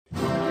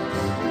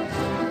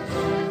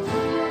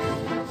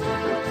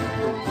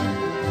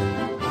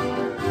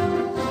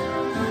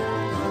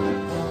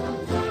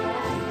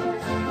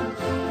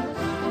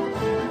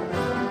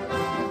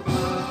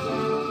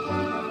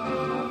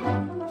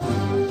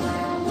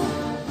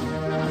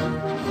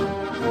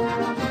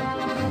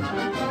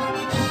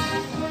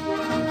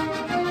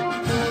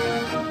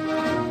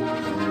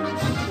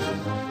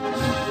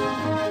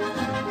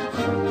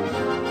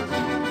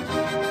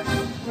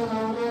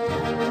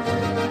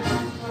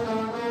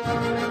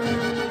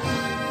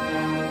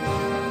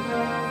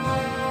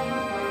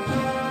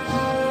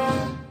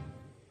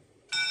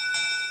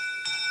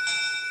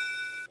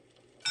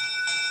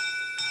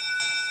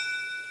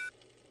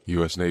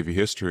U.S. Navy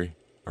history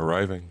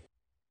arriving.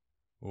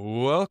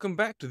 Welcome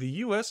back to the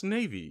U.S.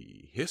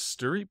 Navy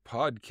History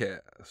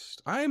Podcast.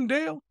 I am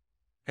Dale,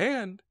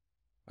 and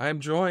I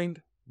am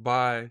joined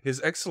by His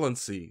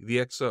Excellency, the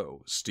XO,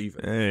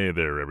 Stephen. Hey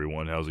there,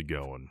 everyone. How's it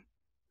going?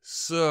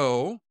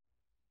 So,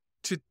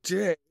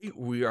 today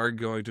we are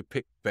going to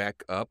pick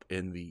back up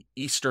in the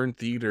Eastern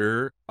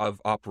Theater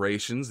of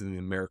Operations in the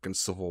American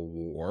Civil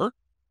War.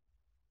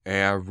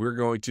 And we're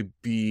going to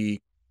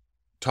be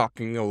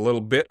talking a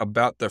little bit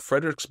about the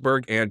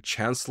Fredericksburg and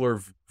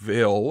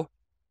Chancellorsville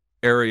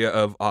area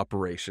of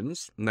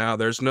operations. Now,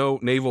 there's no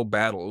naval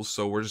battles,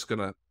 so we're just going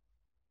to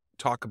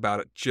talk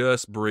about it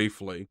just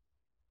briefly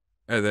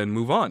and then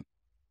move on.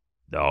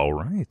 All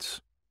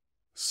right.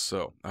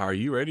 So, are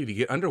you ready to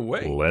get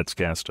underway? Let's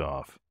cast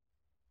off.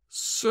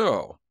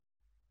 So,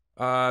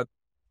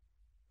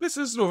 this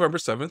is November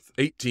 7th,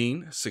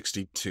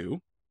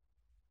 1862,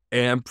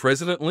 and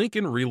President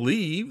Lincoln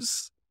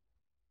relieves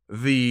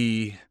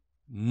the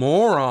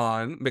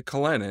moron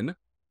McClellan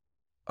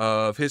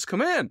of his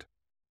command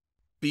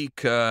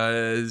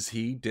because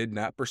he did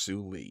not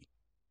pursue Lee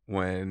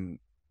when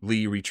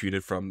Lee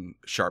retreated from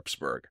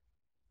Sharpsburg.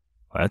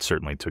 That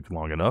certainly took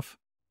long enough.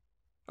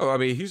 Oh, I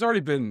mean, he's already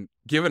been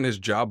given his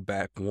job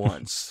back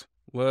once.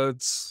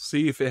 Let's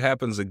see if it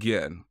happens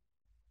again.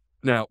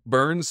 Now,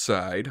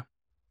 Burnside,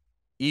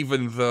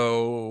 even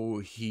though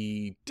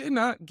he did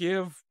not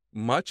give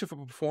much of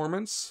a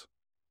performance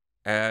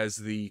as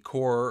the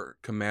Corps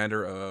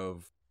commander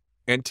of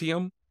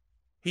Antietam,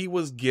 he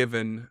was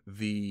given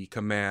the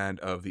command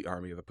of the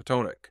Army of the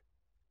Potomac,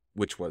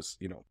 which was,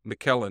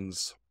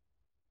 McClellan's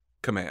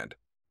command.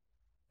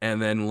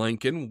 And then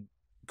Lincoln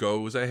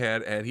goes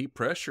ahead and he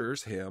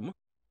pressures him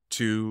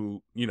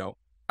to,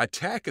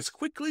 attack as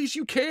quickly as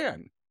you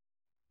can.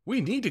 We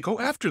need to go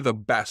after the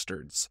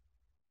bastards.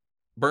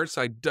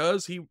 Burnside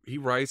does, he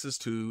rises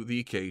to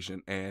the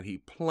occasion and he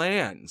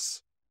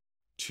plans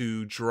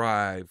to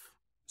drive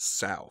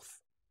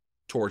south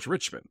towards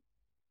Richmond.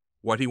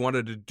 What he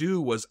wanted to do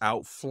was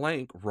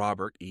outflank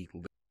Robert E.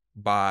 Lee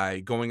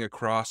by going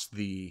across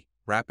the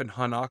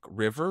Rappahannock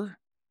River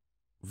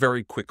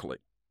very quickly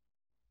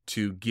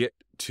to get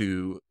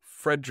to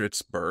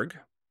Fredericksburg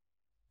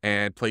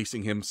and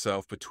placing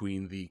himself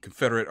between the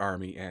Confederate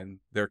Army and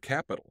their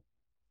capital.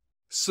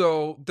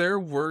 So there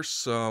were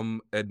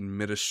some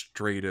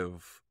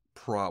administrative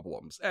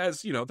problems,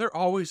 as, there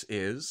always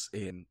is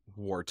in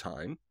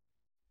wartime.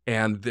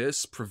 And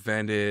this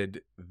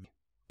prevented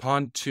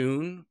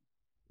pontoon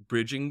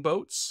bridging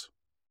boats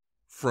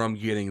from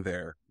getting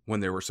there when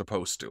they were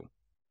supposed to.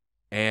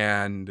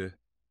 And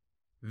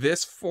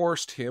this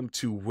forced him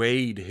to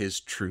wade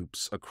his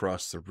troops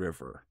across the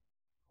river,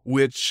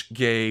 which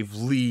gave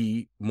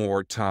Lee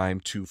more time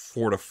to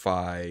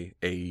fortify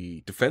a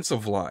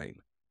defensive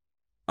line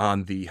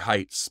on the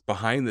heights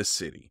behind the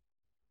city.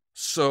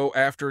 So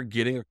after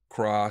getting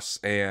across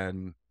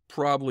and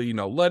probably,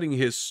 letting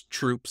his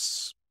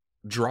troops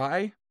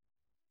dry,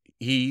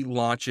 he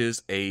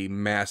launches a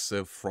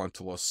massive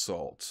frontal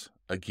assault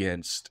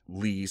against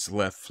Lee's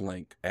left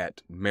flank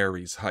at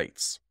Mary's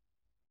Heights.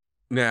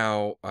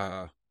 Now,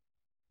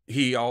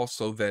 he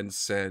also then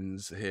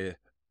sends an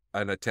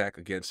attack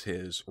against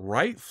his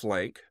right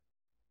flank,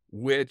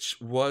 which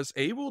was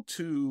able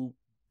to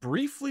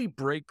briefly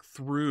break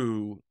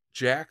through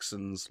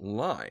Jackson's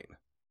line.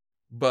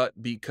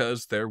 But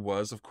because there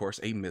was, of course,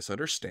 a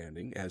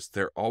misunderstanding, as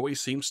there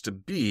always seems to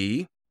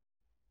be,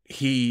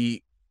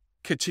 he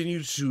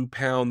continued to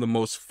pound the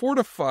most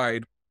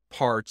fortified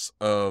parts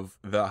of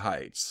the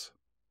heights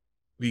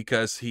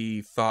because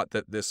he thought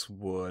that this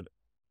would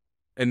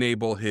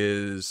enable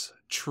his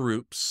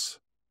troops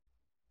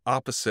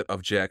opposite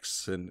of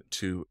Jackson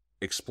to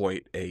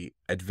exploit an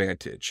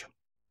advantage.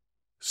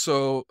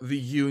 So the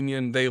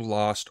Union, they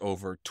lost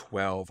over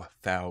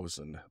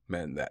 12,000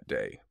 men that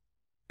day,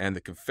 and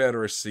the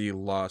Confederacy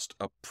lost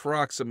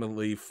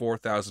approximately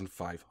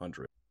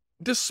 4,500.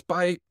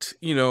 Despite,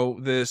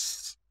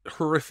 this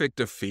horrific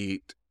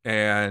defeat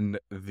and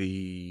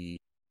the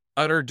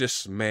utter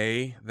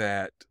dismay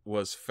that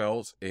was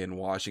felt in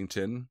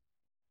Washington,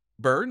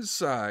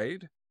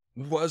 Burnside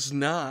was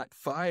not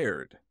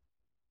fired.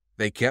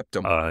 They kept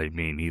him. I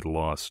mean, he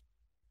lost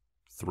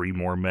 3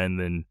 more men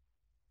than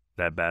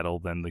that battle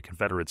than the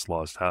Confederates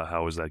lost.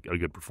 How is that a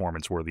good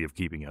performance worthy of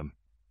keeping him?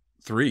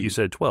 3. You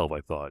said 12,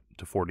 I thought,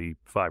 to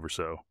 45 or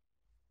so.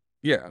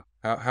 Yeah.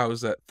 How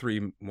is that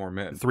 3 more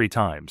men? 3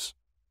 times.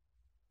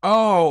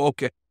 Oh,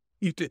 okay.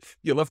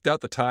 You left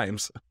out the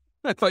times.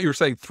 I thought you were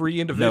saying 3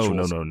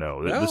 individuals.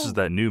 No. This is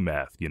that new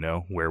math,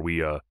 where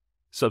we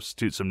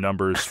substitute some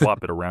numbers,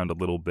 swap it around a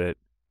little bit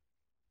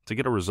to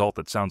get a result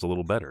that sounds a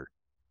little better.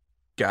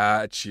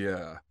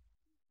 Gotcha.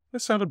 That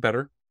sounded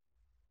better.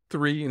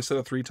 3 instead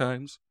of 3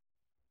 times.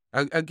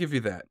 I'll give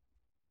you that.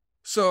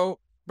 So,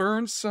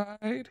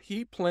 Burnside,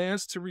 he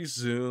plans to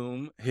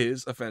resume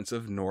his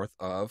offensive north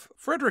of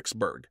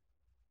Fredericksburg.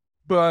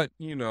 But,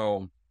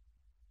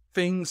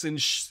 things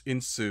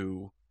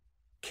ensue.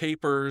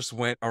 Capers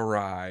went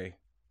awry,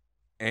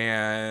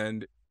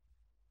 and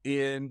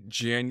In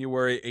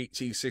January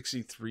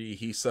 1863,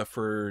 he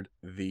suffered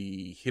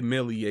the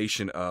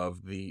humiliation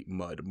of the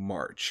Mud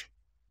March.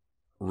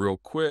 Real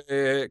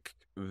quick,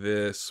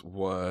 this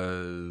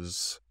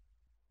was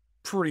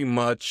pretty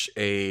much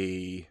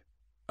a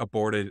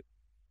aborted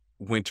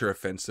winter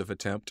offensive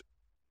attempt.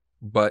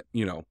 But,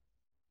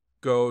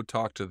 go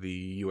talk to the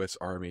U.S.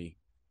 Army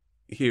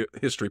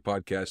history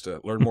podcast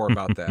to learn more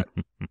about that.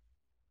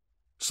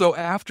 So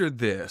after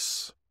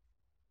this,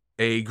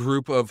 a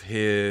group of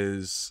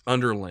his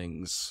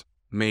underlings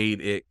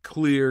made it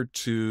clear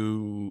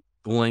to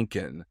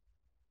Lincoln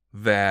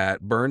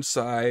that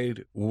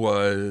Burnside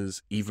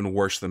was even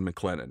worse than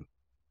McClellan.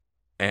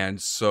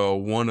 And so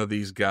one of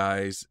these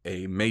guys,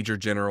 a Major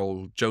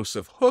General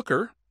Joseph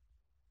Hooker,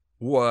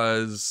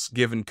 was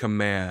given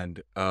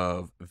command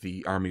of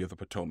the Army of the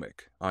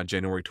Potomac on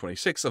January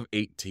 26th of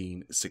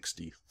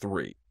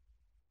 1863.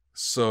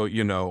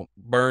 So,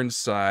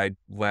 Burnside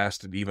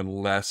lasted even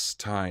less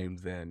time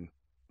than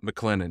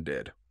McClellan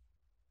did.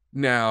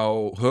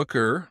 Now,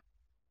 Hooker,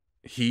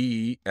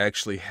 he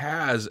actually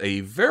has a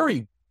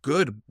very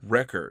good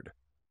record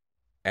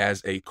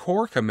as a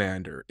corps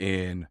commander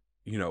in,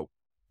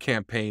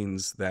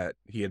 campaigns that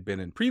he had been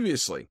in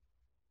previously.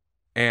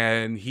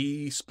 And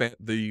he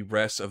spent the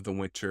rest of the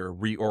winter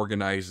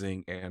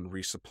reorganizing and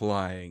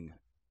resupplying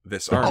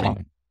this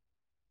army.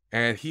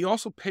 And he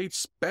also paid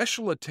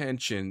special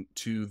attention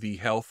to the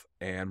health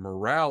and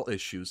morale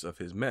issues of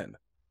his men.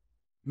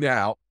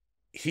 Now,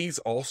 he's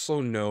also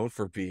known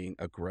for being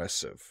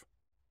aggressive.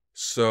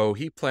 So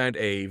he planned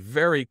a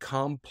very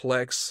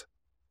complex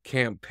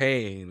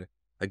campaign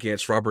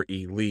against Robert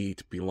E. Lee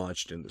to be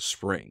launched in the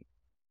spring.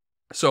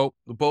 So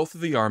both of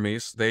the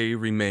armies, they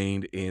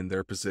remained in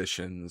their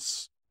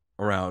positions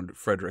around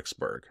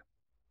Fredericksburg.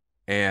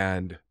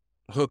 And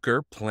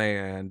Hooker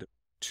planned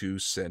to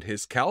send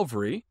his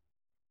cavalry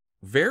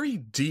very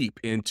deep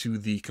into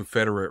the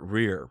Confederate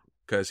rear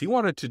because he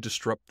wanted to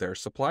disrupt their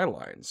supply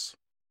lines.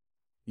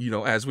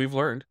 As we've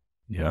learned,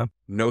 Yeah.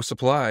 no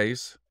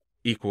supplies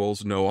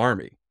equals no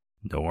army.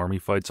 No army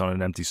fights on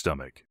an empty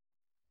stomach.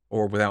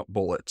 Or without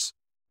bullets.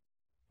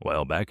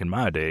 Well, back in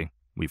my day,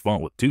 we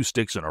fought with 2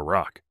 sticks and a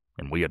rock,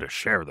 and we had to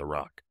share the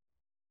rock.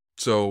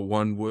 So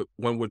one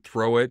would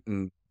throw it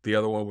and the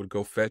other one would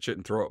go fetch it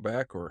and throw it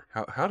back? Or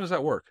how does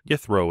that work? You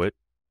throw it,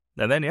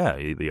 and then,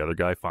 the other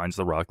guy finds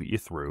the rock that you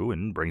threw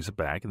and brings it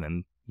back, and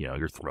then,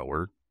 your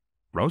thrower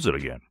throws it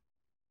again.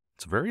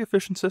 It's a very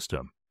efficient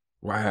system.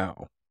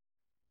 Wow.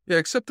 Yeah,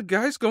 except the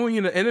guy's going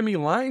into enemy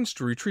lines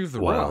to retrieve the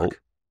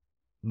rock.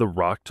 The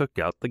rock took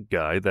out the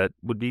guy that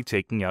would be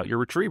taking out your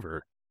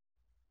retriever.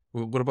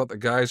 Well, what about the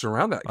guys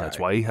around that guy? That's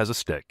why he has a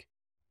stick.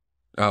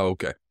 Oh,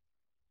 okay.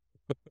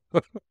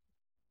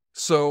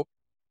 So,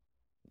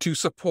 to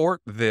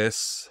support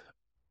this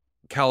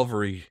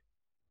cavalry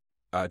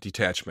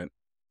detachment,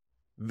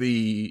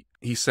 he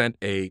sent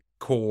a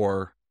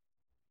corps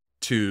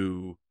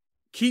to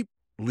keep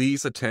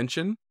Lee's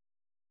attention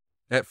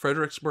at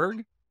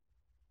Fredericksburg,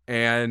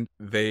 and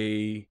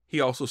he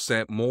also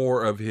sent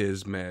more of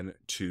his men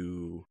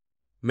to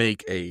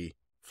make a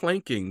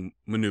flanking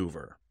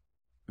maneuver.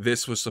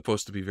 This was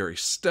supposed to be very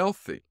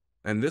stealthy,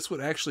 and this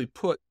would actually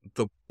put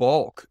the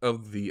bulk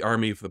of the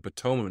Army of the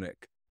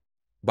Potomac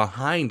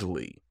behind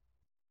Lee.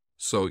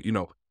 So,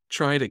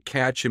 trying to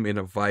catch him in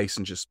a vice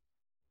and just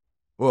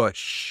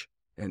push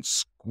and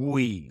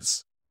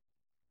squeeze.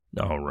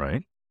 All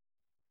right.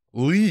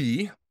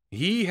 Lee,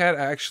 he had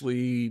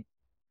actually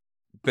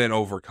been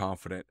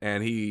overconfident,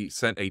 and he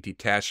sent a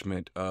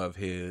detachment of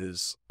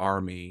his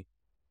army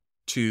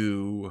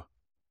to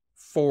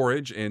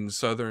forage in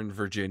southern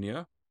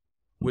Virginia,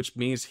 which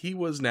means he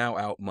was now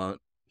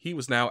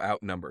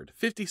outnumbered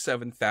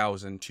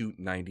 57,000 to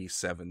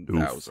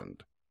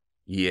 97,000.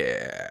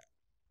 Yeah.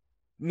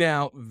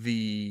 Now,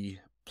 the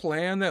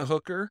plan that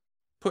Hooker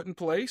put in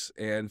place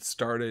and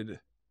started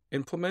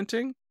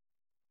implementing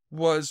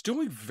was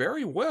doing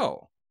very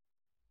well.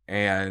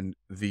 And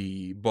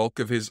the bulk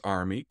of his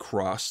army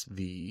crossed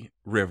the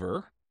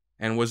river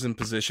and was in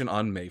position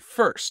on May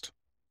 1st.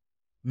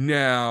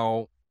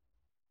 Now,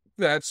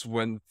 that's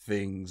when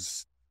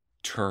things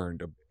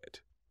turned a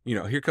bit.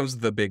 Here comes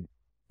the big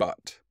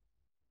but.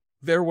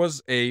 There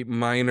was a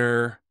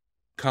minor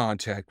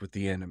contact with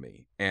the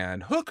enemy,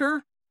 and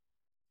Hooker,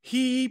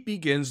 he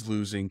begins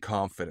losing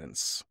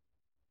confidence.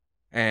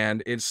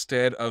 And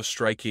instead of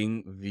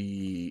striking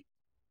the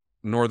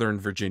Northern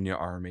Virginia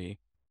army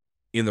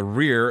in the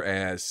rear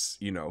as,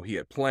 he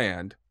had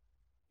planned,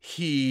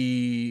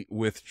 he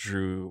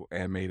withdrew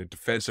and made a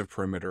defensive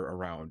perimeter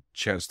around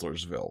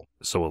Chancellorsville.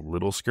 So a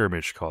little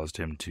skirmish caused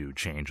him to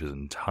change his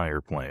entire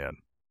plan.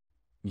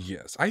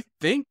 Yes, I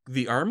think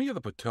the Army of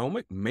the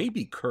Potomac may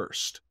be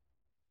cursed.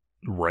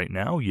 Right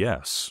now,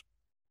 yes.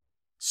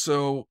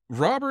 So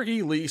Robert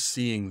E. Lee,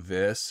 seeing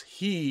this,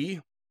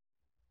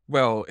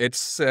 it's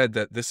said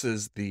that this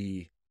is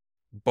the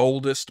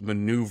boldest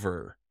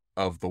maneuver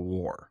of the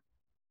war.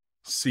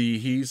 See,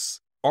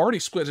 he's already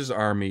split his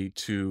army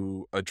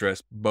to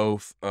address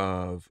both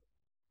of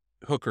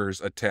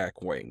Hooker's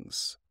attack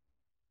wings.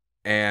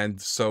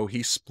 And so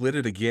he split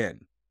it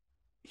again.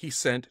 he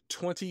sent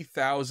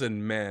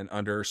 20,000 men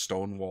under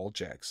Stonewall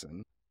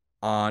Jackson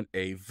on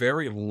a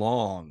very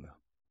long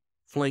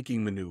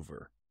flanking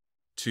maneuver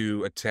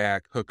to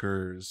attack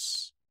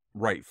Hooker's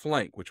right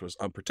flank, which was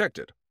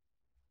unprotected.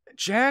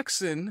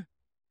 Jackson,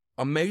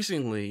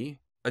 amazingly,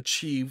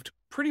 achieved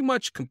pretty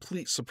much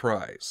complete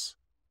surprise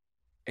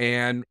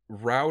and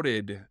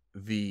routed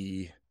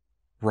the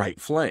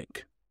right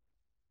flank.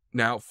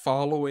 Now,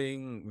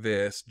 following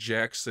this,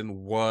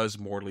 Jackson was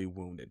mortally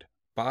wounded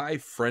by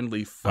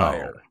friendly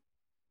fire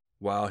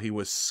while he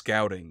was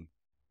scouting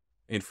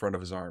in front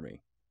of his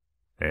army.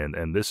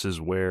 And this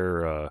is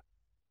where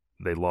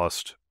they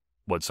lost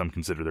what some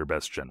consider their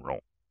best general.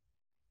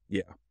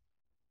 Yeah.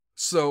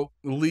 So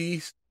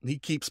Lee, he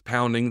keeps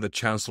pounding the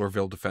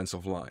Chancellorsville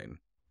defensive line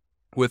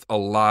with a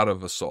lot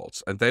of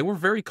assaults, and they were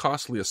very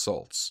costly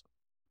assaults.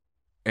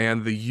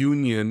 And the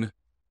Union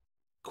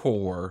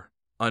Corps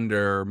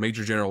under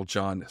Major General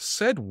John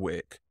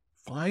Sedgwick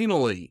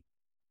finally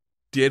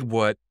did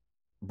what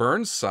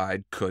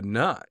Burnside could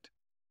not.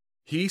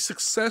 He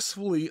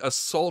successfully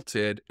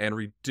assaulted and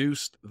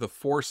reduced the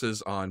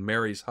forces on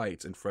Mary's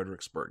Heights in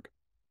Fredericksburg,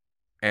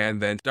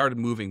 and then started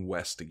moving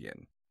west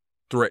again,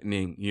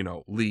 threatening,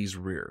 Lee's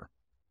rear.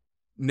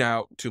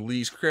 Now, to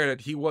Lee's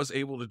credit, he was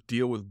able to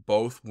deal with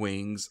both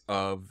wings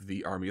of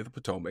the Army of the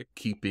Potomac,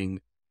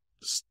 keeping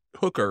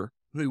Hooker,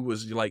 who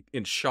was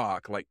in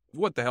shock,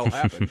 what the hell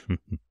happened,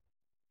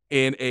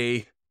 in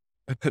a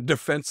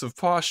defensive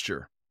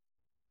posture.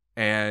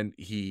 And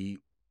he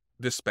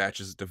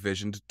dispatches a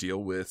division to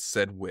deal with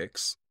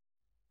Sedgwick's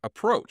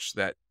approach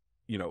that,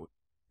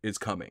 is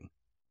coming.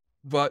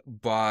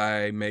 But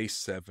by May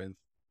 7th,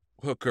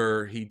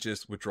 Hooker, he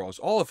just withdraws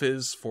all of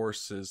his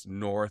forces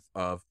north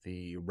of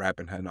the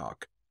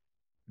Rappahannock.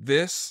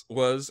 This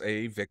was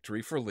a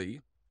victory for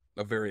Lee,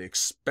 a very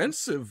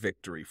expensive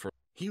victory for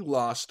he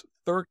lost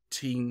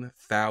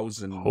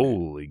 13,000 men.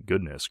 Holy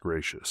goodness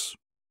gracious.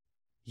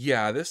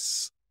 Yeah,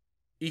 this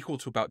equal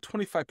to about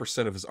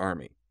 25% of his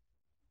army.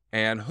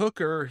 And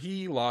Hooker,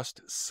 he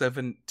lost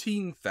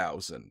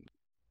 17,000.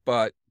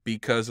 But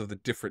because of the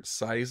different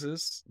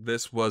sizes,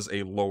 this was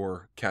a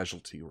lower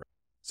casualty rate.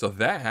 So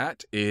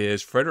that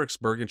is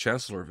Fredericksburg and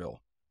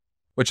Chancellorsville.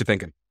 What you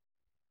thinking?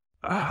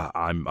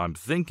 I'm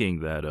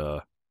thinking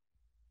that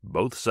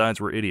both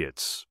sides were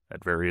idiots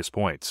at various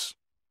points.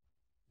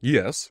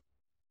 Yes.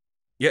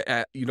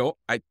 Yeah,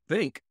 I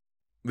think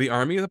the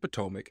Army of the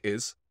Potomac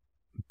is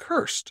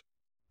cursed.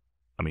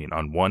 I mean,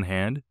 on one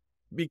hand,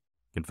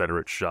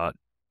 Confederates shot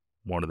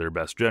one of their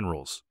best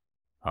generals.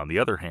 On the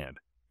other hand,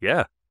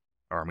 yeah,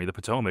 Army of the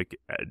Potomac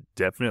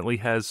definitely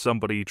has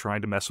somebody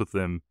trying to mess with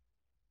them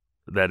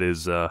that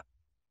is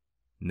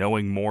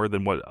knowing more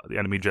than what the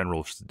enemy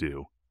generals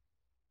do.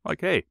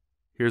 Like, hey,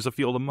 here's a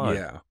field of mud.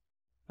 Yeah.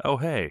 Oh,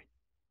 hey,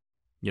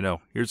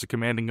 here's a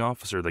commanding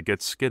officer that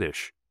gets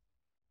skittish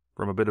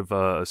from a bit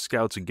of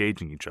scouts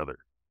engaging each other.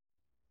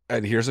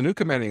 And here's a new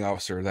commanding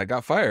officer that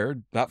got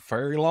fired not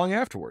very long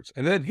afterwards.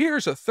 And then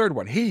here's a third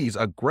one. He's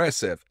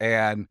aggressive,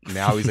 and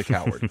now he's a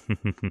coward.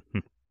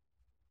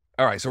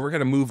 All right, so we're going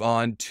to move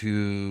on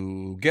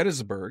to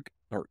Gettysburg,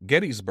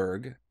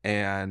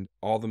 and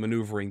all the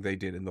maneuvering they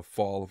did in the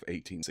fall of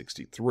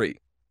 1863.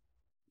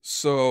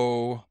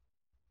 So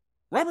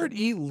Robert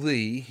E.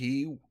 Lee,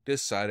 he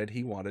decided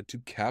he wanted to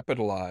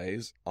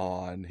capitalize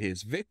on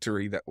his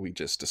victory that we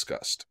just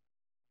discussed.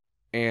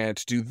 And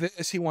to do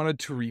this, he wanted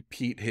to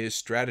repeat his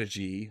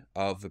strategy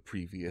of the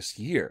previous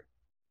year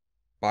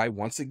by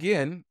once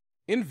again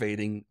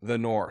invading the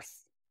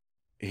North.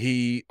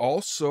 He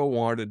also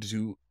wanted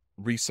to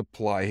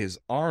resupply his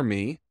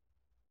army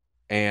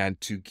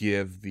and to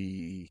give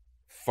the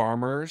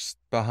farmers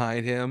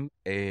behind him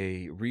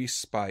a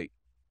respite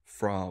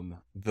from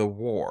the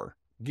war.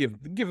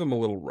 Give them a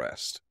little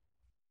rest.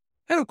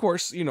 And of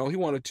course, he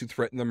wanted to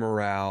threaten the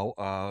morale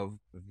of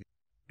the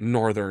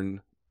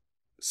northern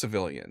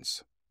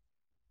civilians.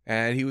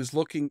 And he was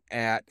looking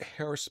at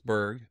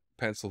Harrisburg,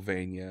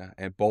 Pennsylvania,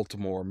 and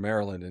Baltimore,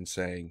 Maryland, and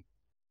saying,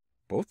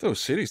 both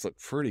those cities look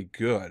pretty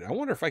good. I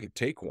wonder if I could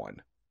take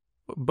one.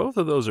 Both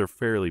of those are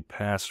fairly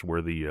past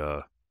where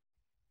the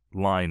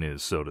line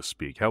is, so to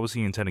speak. How was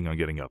he intending on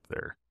getting up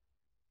there?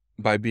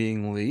 By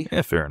being Lee?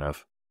 Yeah, fair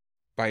enough.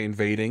 By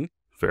invading?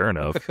 Fair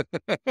enough.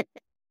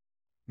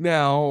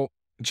 Now,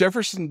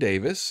 Jefferson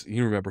Davis,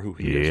 you remember who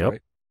he is,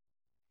 right?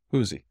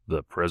 Who's he?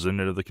 The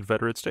President of the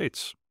Confederate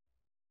States.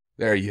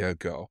 There you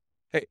go.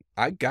 Hey,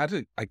 I got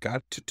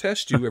to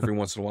test you every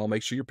once in a while,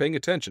 make sure you're paying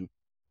attention.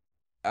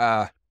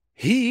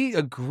 He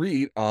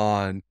agreed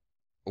on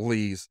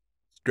Lee's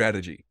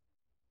strategy.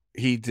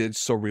 He did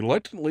so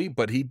reluctantly,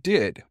 but he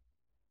did.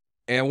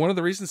 And one of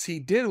the reasons he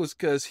did was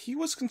because he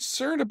was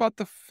concerned about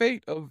the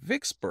fate of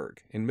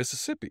Vicksburg in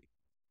Mississippi.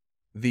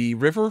 The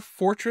river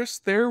fortress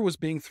there was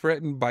being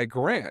threatened by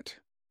Grant.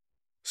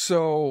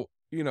 So,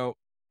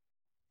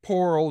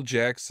 poor old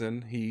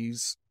Jackson,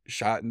 he's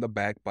shot in the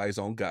back by his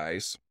own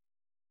guys.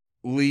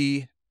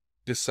 Lee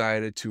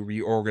decided to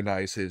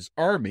reorganize his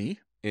army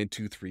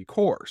into 3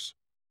 corps.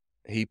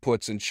 He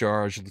puts in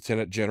charge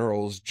Lieutenant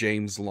Generals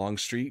James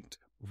Longstreet,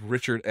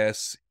 Richard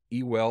S.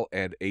 Ewell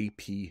and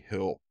A.P.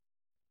 Hill.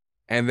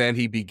 And then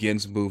he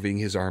begins moving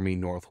his army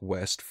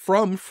northwest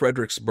from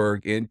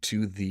Fredericksburg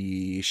into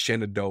the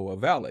Shenandoah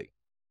Valley.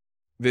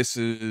 He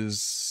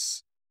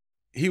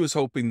was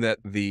hoping that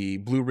the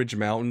Blue Ridge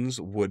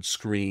Mountains would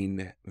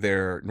screen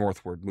their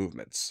northward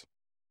movements.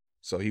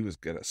 So he was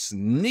going to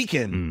sneak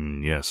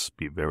in. Yes,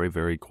 be very,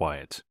 very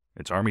quiet.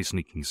 It's army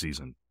sneaking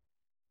season.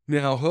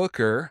 Now,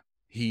 Hooker,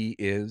 he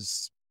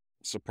is,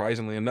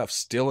 surprisingly enough,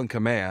 still in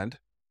command.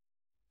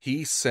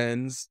 He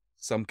sends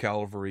some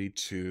cavalry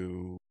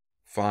to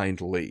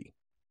find Lee.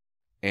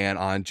 And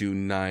on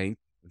June 9th,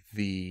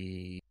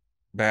 the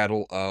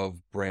Battle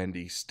of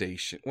Brandy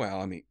Station.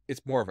 Well, I mean,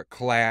 it's more of a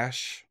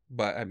clash,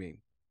 but I mean,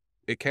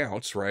 it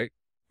counts, right?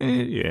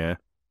 Yeah.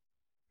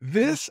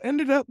 This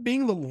ended up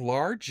being the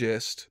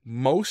largest,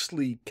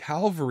 mostly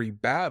cavalry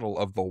battle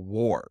of the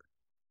war,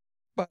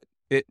 but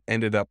it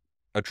ended up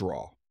a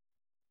draw.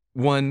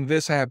 When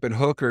this happened,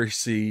 Hooker,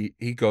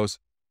 he goes,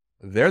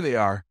 there they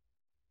are.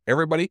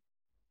 Everybody,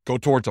 go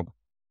towards them.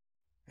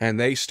 And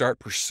they start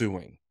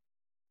pursuing.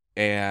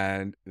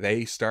 And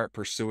they start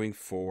pursuing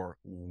for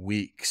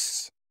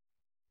weeks.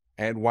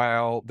 And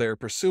while they're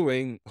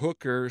pursuing,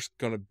 Hooker's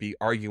going to be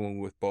arguing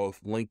with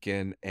both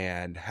Lincoln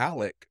and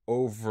Halleck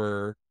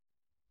over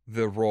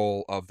the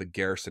role of the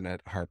garrison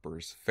at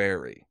Harper's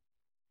Ferry.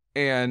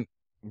 And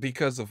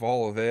because of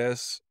all of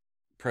this,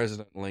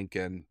 President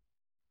Lincoln,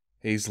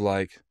 he's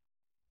like,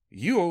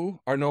 you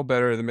are no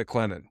better than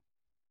McClellan.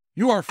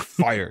 You are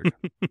fired.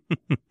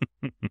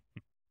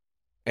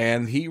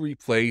 And he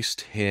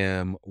replaced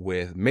him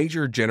with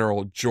Major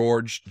General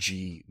George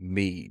G.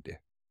 Meade.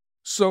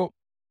 So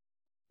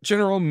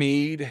General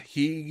Meade,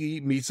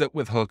 he meets up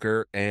with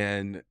Hooker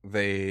and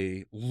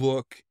they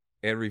look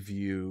and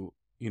review,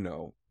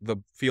 the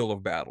field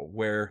of battle,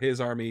 where his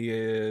army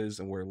is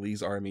and where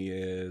Lee's army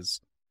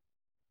is.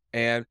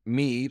 And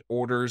Meade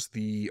orders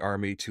the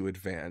army to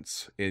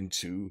advance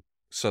into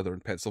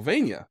southern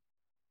Pennsylvania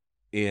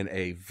in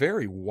a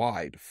very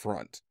wide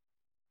front.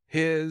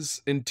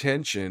 His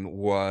intention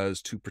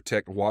was to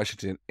protect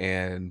Washington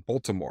and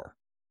Baltimore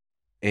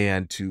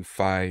and to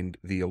find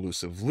the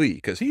elusive Lee,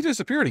 because he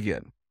disappeared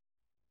again.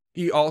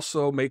 He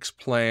also makes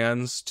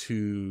plans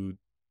to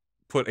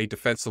put a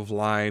defensive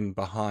line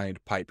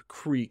behind Pipe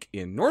Creek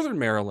in northern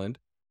Maryland,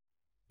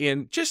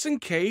 just in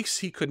case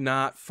he could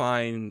not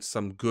find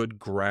some good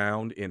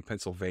ground in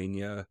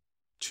Pennsylvania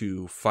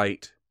to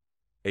fight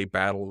a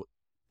battle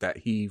that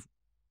he,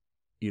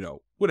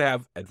 would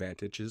have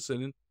advantages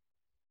in.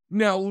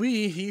 Now,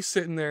 Lee, he's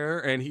sitting there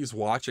and he's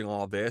watching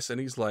all this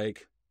and he's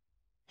like,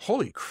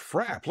 holy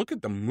crap, look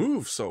at them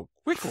move so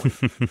quickly.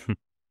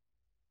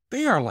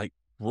 They are like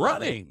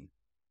running.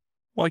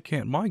 Why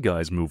can't my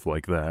guys move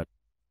like that?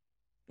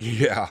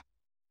 Yeah.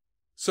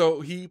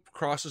 So he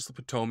crosses the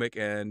Potomac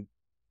and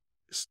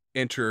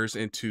enters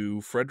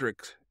into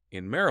Frederick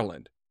in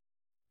Maryland.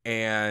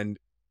 And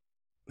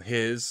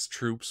his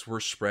troops were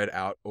spread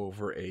out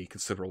over a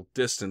considerable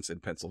distance in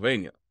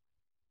Pennsylvania.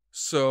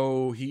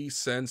 So he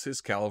sends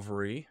his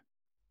cavalry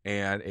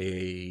and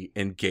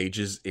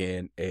engages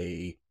in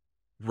a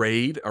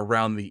raid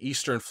around the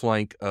eastern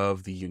flank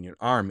of the Union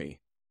Army.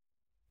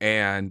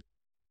 And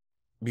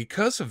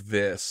because of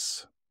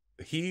this,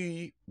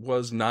 he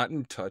was not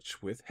in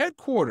touch with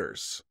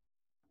headquarters,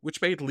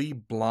 which made Lee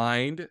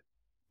blind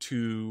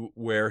to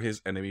where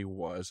his enemy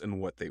was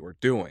and what they were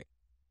doing.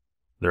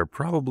 They're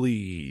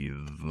probably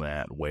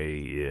that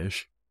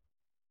way-ish.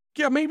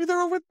 Yeah, maybe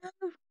they're over there.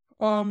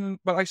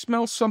 But I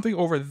smell something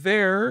over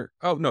there.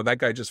 Oh, no, that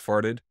guy just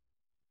farted.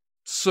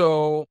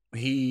 So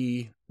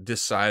he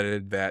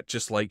decided that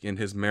just like in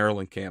his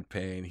Maryland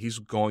campaign, he's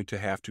going to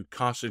have to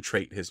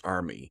concentrate his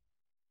army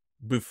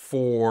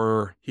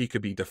before he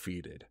could be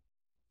defeated.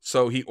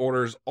 So he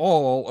orders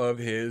all of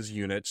his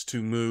units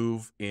to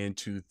move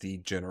into the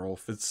general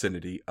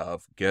vicinity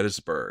of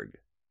Gettysburg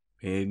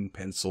in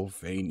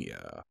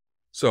Pennsylvania.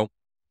 So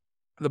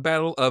the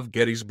Battle of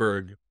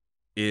Gettysburg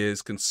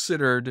is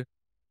considered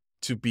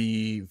to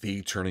be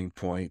the turning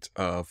point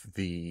of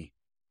the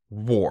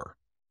war.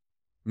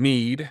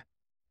 Meade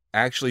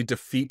actually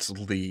defeats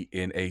Lee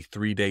in a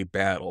 3-day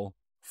battle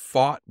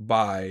fought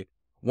by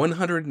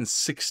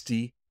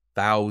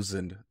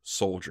 160,000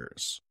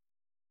 soldiers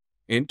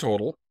in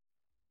total.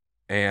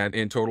 And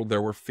in total,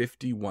 there were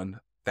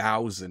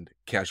 51,000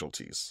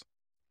 casualties.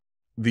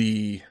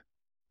 The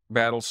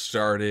battle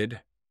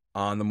started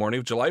on the morning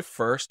of July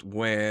 1st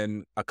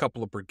when a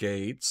couple of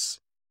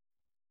brigades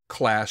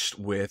clashed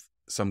with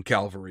some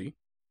cavalry,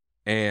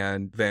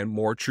 and then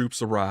more troops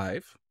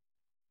arrive.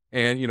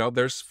 And,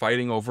 there's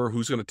fighting over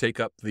who's going to take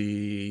up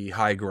the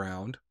high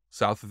ground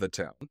south of the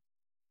town.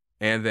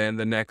 And then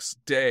the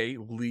next day,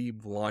 Lee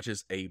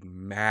launches a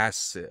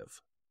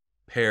massive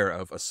pair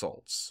of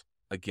assaults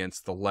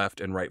against the left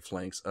and right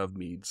flanks of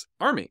Meade's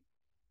army.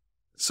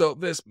 So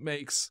this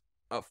makes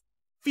a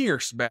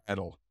fierce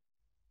battle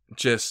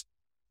just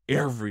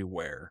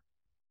everywhere.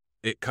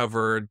 It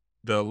covered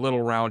the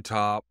Little Round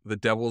Top, the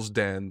Devil's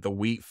Den, the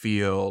Wheat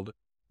Field,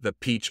 the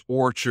Peach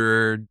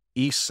Orchard,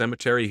 East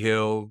Cemetery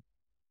Hill,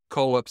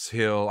 Cullops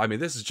Hill. I mean,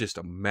 this is just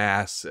a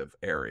massive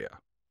area.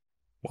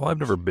 Well, I've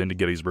never been to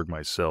Gettysburg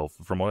myself.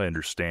 From what I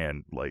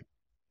understand, like,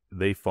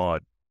 they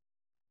fought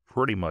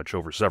pretty much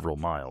over several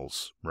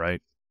miles,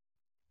 right?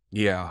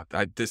 Yeah,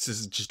 this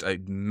is just a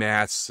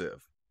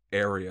massive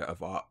area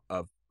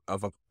of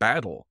a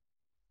battle.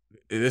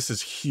 This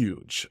is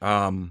huge.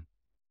 Yeah,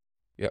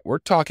 we're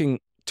talking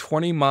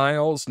 20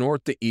 miles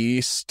north to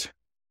east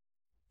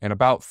and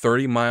about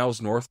 30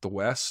 miles north to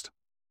west,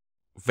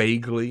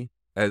 vaguely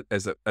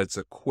as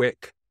a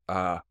quick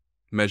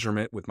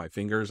measurement with my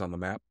fingers on the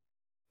map.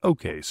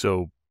 Okay,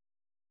 so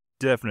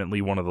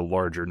definitely one of the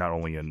larger, not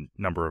only in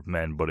number of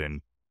men, but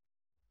in,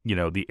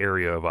 the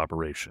area of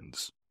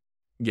operations.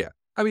 Yeah.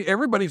 I mean,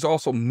 everybody's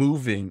also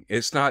moving.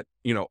 It's not,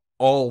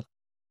 all,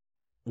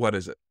 what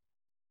is it,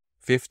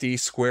 50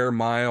 square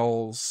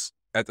miles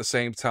at the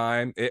same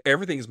time.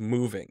 Everything's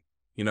moving,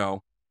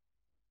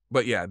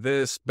 But yeah,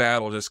 this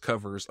battle just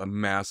covers a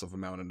massive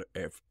amount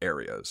of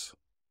areas.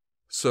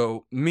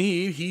 So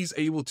Meade, he's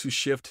able to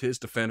shift his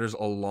defenders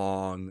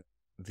along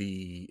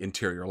the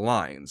interior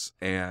lines,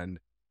 and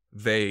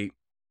they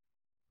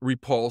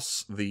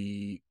repulse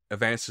the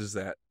advances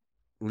that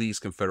Lee's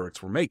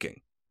Confederates were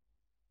making.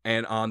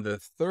 And on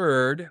the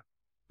 3rd,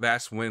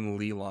 that's when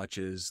Lee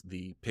launches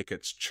the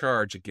Pickett's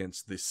charge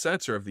against the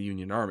center of the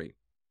Union Army.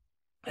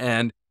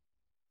 And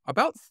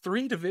about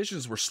 3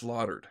 divisions were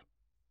slaughtered,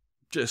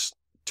 just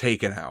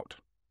taken out.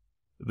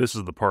 This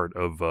is the part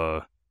of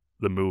the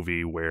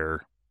movie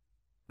where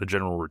the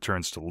general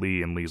returns to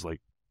Lee, and Lee's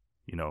like,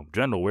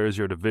 General, where's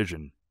your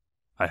division?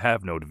 I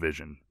have no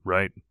division,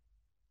 right?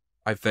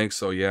 I think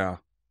so, yeah.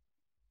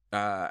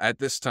 At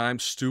this time,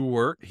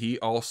 Stuart, he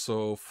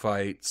also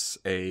fights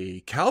a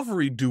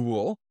cavalry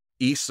duel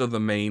east of the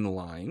main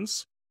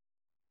lines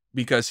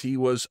because he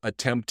was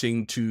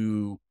attempting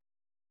to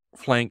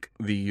flank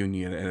the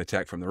Union and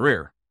attack from the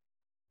rear.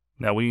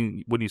 Now,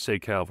 when you say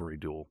cavalry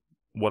duel,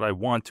 what I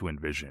want to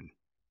envision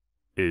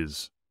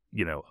is,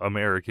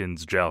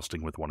 Americans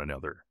jousting with one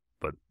another.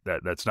 But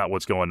that's not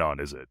what's going on,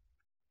 is it?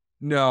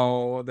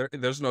 No,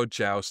 there's no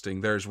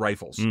jousting. There's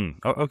rifles.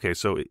 Okay,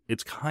 so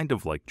it's kind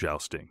of like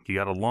jousting. You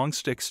got a long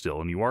stick still,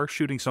 and you are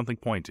shooting something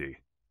pointy.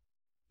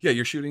 Yeah,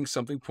 you're shooting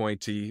something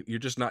pointy. You're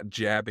just not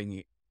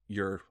jabbing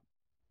your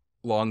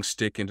long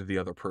stick into the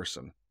other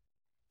person.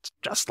 It's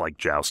just like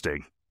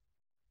jousting.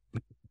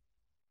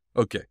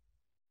 Okay.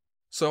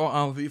 So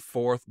on the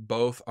 4th,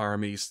 both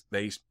armies,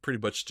 they pretty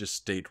much just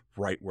stayed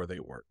right where they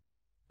were.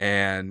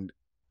 And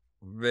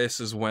this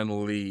is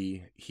when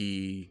Lee,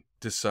 he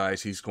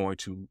decides he's going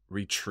to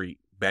retreat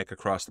back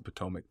across the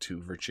Potomac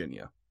to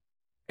Virginia.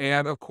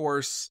 And of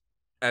course,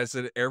 as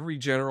in every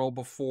general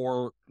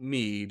before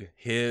Meade,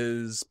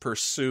 his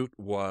pursuit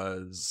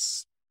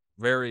was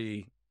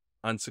very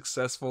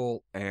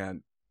unsuccessful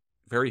and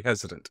very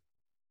hesitant.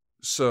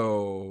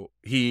 So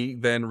he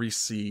then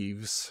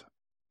receives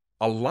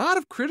a lot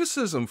of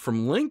criticism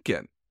from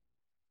Lincoln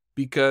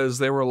because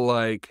they were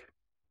like,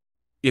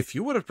 if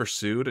you would have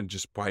pursued and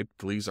just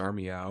wiped Lee's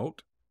army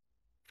out,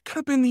 it could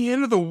have been the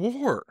end of the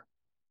war.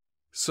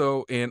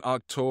 So in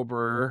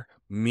October,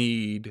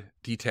 Meade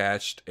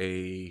detached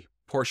a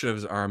portion of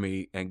his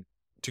army and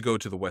to go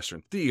to the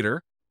Western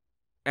Theater.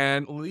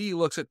 And Lee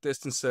looks at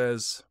this and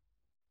says,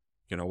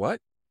 you know what?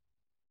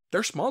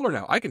 They're smaller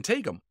now. I can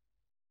take them.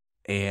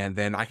 And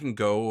then I can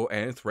go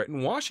and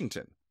threaten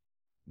Washington,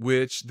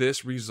 which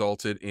this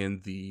resulted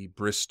in the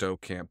Bristow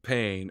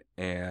campaign.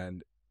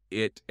 And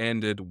it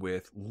ended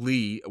with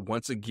Lee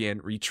once again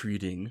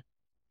retreating,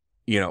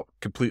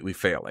 completely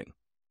failing.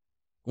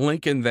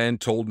 Lincoln then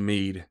told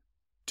Meade,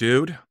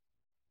 dude,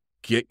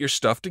 get your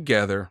stuff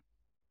together.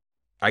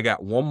 I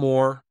got one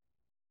more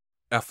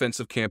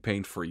offensive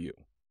campaign for you.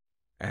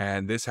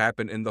 And this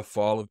happened in the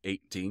fall of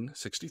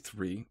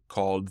 1863,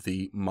 called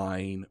the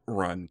Mine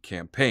Run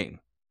Campaign.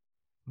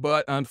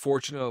 But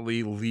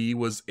unfortunately, Lee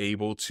was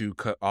able to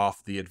cut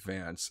off the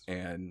advance,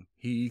 and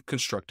he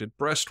constructed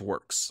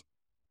breastworks.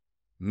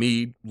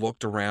 Meade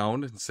looked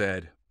around and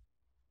said,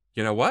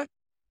 you know what?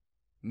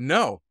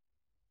 No.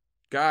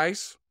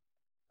 Guys,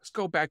 let's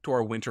go back to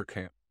our winter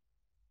camp.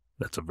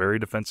 That's a very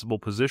defensible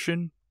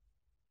position.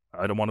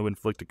 I don't want to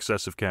inflict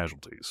excessive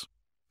casualties.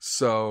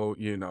 So,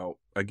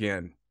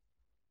 again,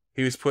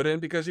 he was put in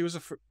because he was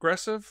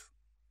aggressive,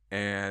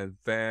 and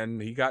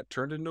then he got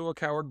turned into a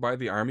coward by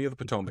the Army of the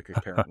Potomac,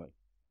 apparently.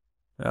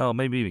 Well,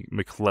 maybe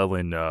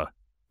McClellan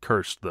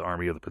cursed the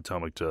Army of the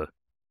Potomac to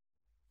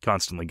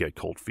constantly get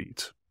cold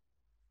feet.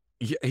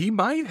 Yeah, he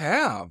might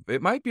have.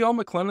 It might be all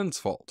McClellan's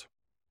fault.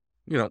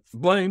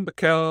 Blame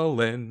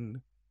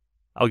McClellan.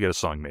 I'll get a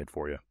song made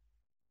for you.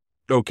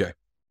 Okay.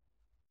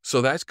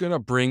 So that's going to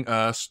bring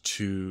us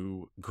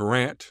to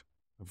Grant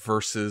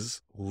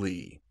versus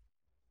Lee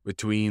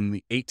between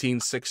the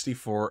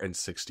 1864 and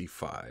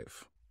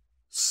 65.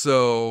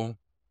 So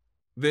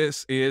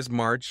this is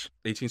March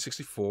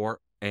 1864,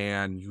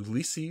 and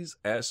Ulysses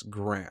S.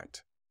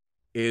 Grant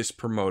is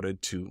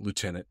promoted to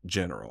lieutenant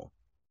general,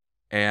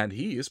 and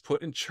he is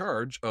put in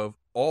charge of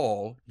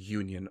all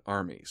Union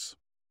armies.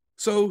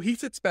 So he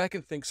sits back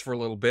and thinks for a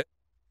little bit,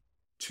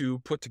 to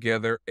put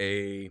together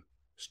a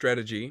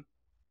strategy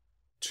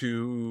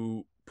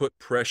to put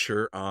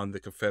pressure on the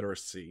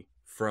Confederacy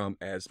from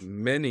as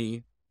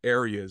many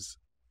areas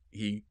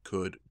he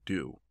could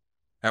do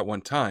at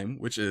one time,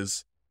 which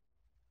is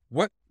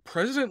what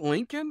President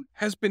Lincoln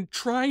has been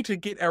trying to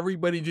get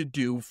everybody to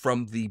do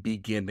from the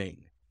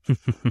beginning.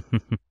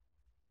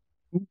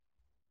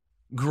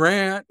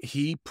 Grant,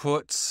 he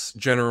puts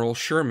General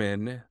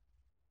Sherman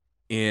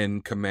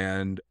in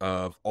command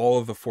of all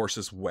of the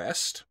forces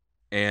west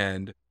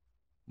and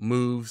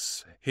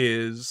moves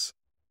his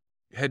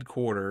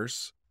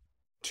headquarters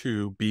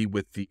to be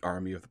with the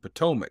Army of the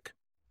Potomac.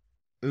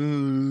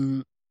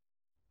 Dude,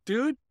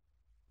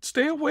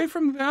 stay away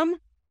from them,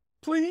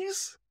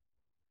 please.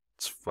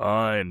 It's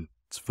fine.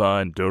 It's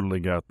fine. Totally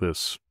got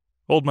this.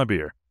 Hold my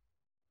beer.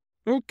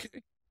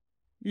 Okay.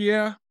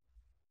 Yeah.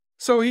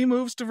 So he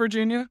moves to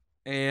Virginia,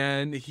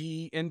 and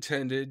he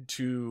intended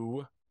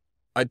to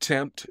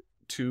attempt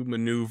to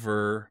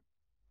maneuver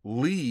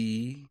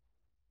Lee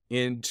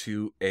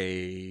into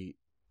a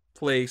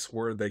place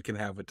where they can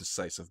have a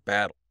decisive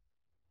battle.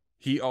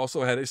 He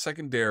also had a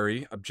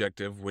secondary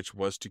objective, which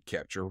was to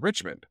capture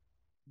Richmond.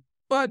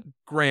 But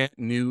Grant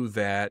knew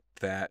that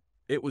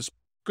it was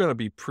going to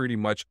be pretty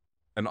much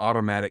an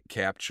automatic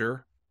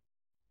capture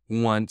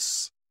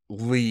once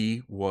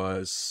Lee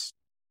was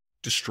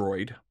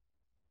destroyed.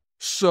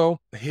 So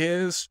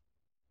his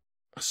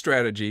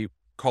strategy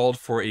called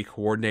for a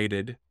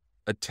coordinated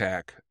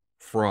attack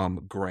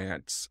from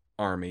Grant's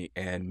army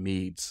and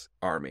Meade's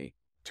army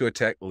to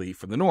attack Lee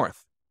from the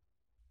north.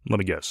 Let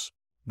me guess.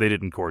 They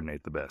didn't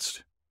coordinate the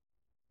best.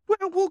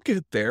 Well, we'll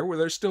get there, where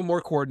there's still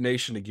more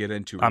coordination to get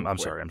into. I'm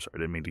sorry. I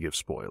didn't mean to give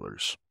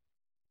spoilers.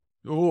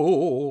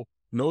 Oh,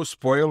 no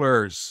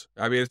spoilers.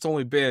 I mean, it's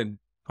only been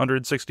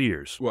 160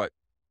 years. What?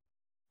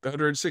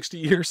 160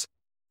 years?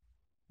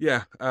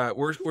 Yeah,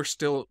 we're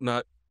still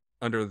not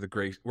under the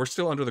grace. We're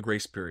still under the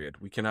grace period.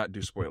 We cannot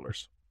do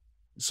spoilers.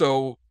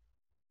 So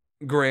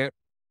Grant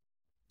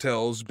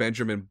tells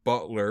Benjamin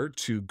Butler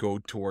to go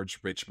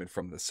towards Richmond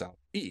from the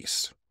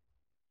southeast,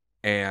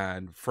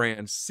 and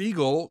Franz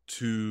Sigel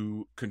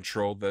to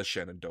control the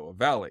Shenandoah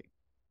Valley.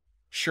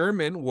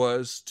 Sherman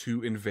was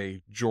to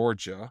invade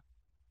Georgia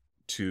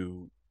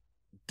to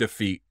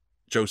defeat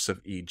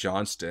Joseph E.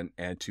 Johnston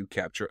and to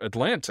capture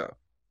Atlanta.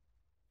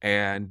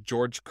 And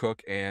George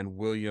Cooke and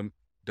William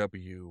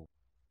W.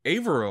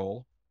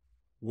 Averill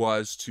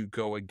was to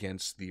go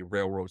against the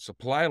railroad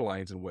supply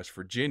lines in West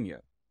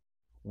Virginia,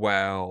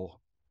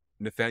 while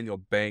Nathaniel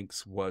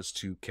Banks was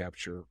to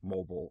capture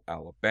Mobile,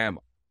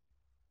 Alabama.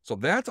 So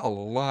that's a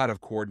lot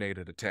of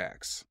coordinated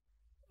attacks.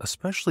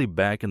 Especially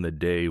back in the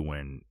day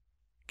when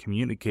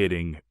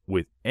communicating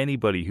with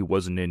anybody who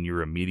wasn't in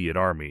your immediate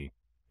army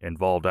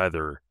involved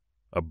either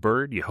a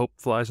bird you hope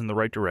flies in the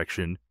right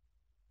direction,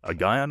 a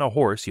guy on a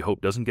horse you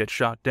hope doesn't get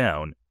shot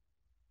down,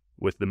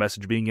 with the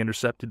message being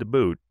intercepted to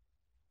boot,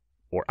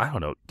 or I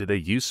don't know, did they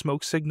use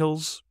smoke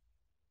signals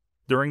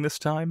during this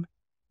time?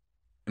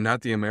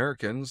 Not the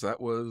Americans. That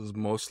was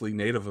mostly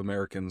Native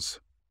Americans.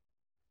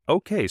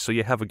 Okay, so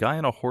you have a guy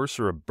on a horse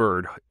or a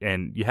bird,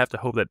 and you have to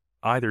hope that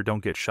either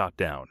don't get shot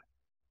down,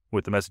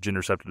 with the message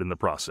intercepted in the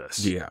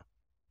process. Yeah,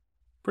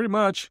 pretty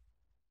much.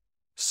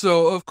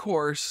 So, of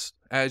course,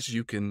 as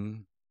you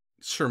can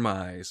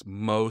surmise,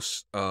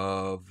 most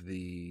of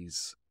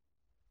these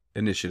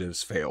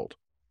initiatives failed.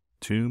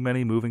 Too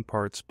many moving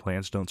parts,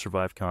 plans don't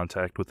survive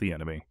contact with the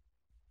enemy.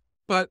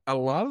 But a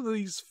lot of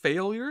these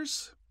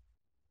failures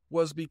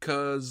was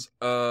because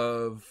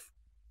of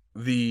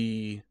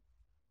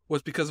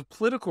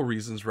political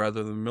reasons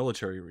rather than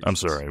military reasons. I'm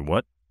sorry,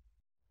 what?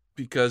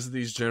 Because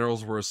these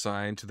generals were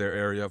assigned to their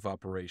area of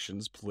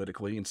operations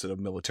politically instead of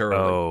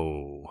militarily.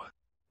 Oh.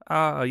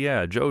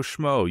 Yeah, Joe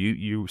Schmo,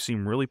 you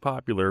seem really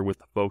popular with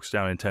the folks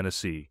down in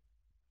Tennessee.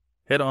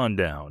 Head on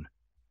down.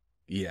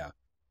 Yeah.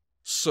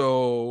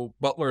 So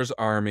Butler's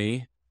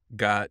army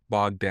got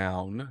bogged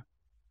down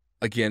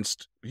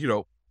against,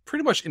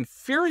 pretty much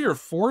inferior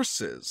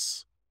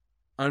forces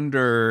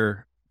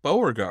under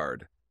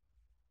Beauregard.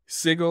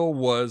 Sigel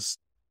was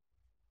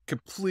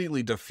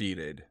completely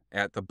defeated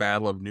at the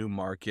Battle of New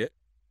Market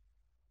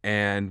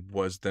and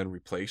was then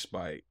replaced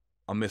by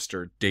a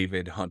Mr.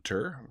 David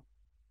Hunter.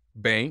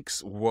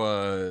 Banks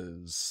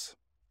was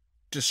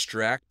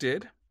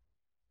distracted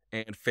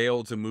and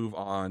failed to move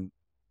on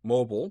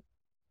Mobile.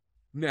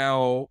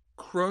 Now,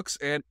 Crooks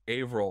and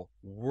Averill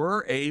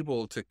were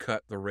able to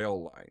cut the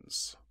rail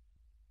lines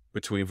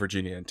between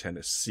Virginia and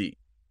Tennessee.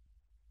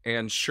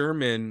 And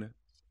Sherman's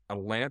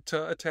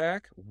Atlanta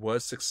attack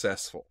was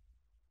successful,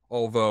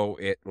 although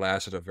it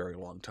lasted a very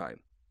long time.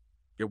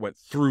 It went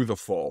through the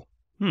fall.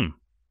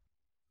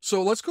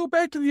 So let's go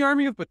back to the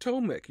Army of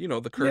Potomac,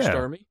 the cursed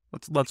army.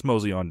 Let's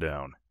mosey on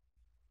down.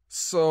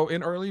 So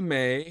in early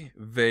May,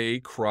 they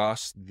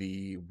crossed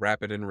the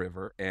Rapidan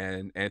River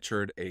and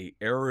entered an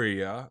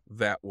area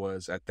that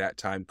was at that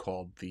time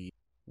called the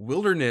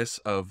Wilderness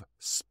of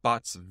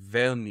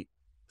Spotsylvania.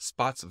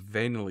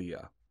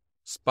 Spotsylvania.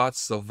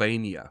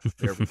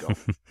 There we go.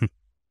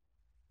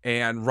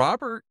 And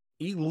Robert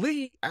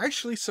Lee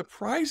actually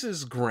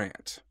surprises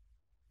Grant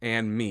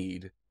and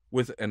Meade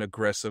with an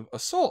aggressive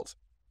assault.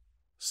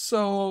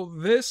 So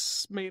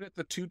this made it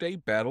the 2-day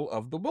Battle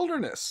of the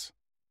Wilderness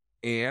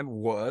and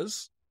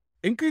was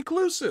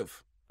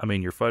inconclusive. I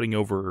mean, you're fighting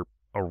over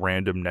a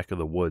random neck of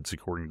the woods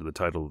according to the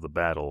title of the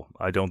battle.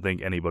 I don't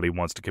think anybody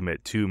wants to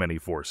commit too many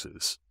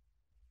forces.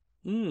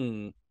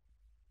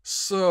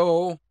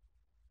 So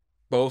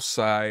both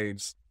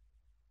sides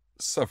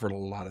suffered a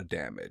lot of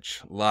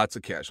damage, lots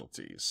of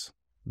casualties.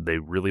 They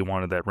really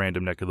wanted that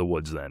random neck of the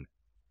woods then.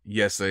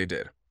 Yes, they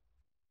did.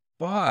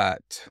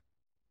 But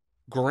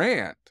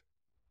Grant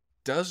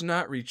does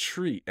not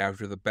retreat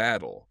after the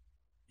battle,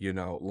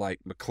 like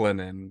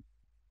McClellan,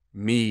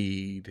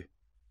 Meade,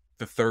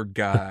 the third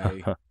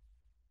guy.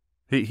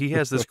 He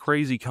has this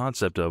crazy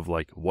concept of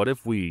like, what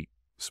if we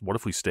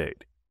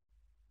stayed?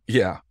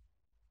 Yeah.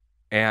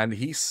 And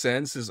he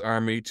sends his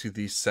army to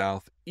the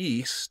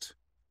southeast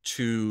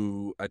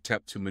to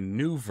attempt to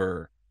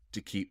maneuver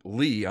to keep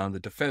Lee on the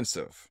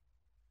defensive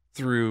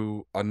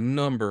through a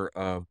number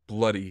of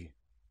bloody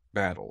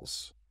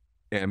battles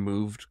and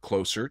moved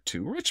closer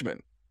to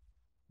Richmond.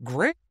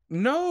 Grant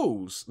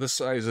knows the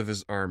size of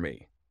his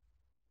army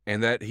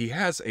and that he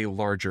has a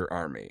larger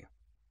army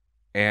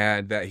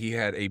and that he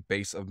had a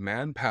base of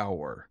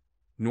manpower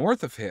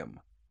north of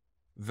him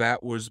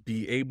that was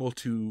be able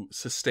to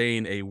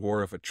sustain a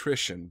war of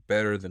attrition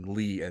better than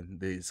Lee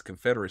and his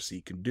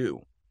Confederacy can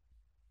do.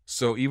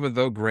 So even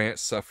though Grant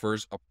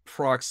suffers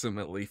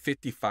approximately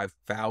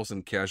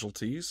 55,000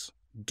 casualties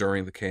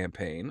during the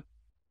campaign,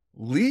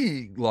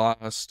 Lee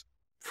lost,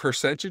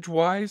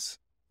 percentage-wise,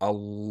 a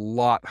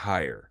lot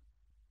higher.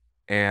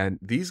 And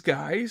these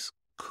guys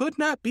could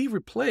not be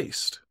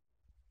replaced.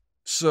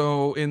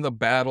 So in the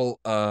Battle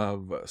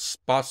of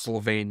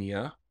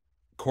Spotsylvania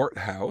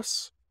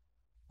Courthouse,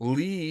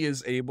 Lee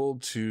is able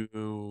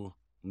to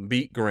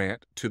beat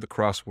Grant to the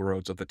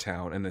crossroads of the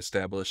town and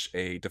establish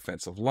a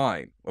defensive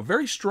line, a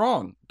very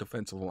strong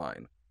defensive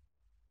line.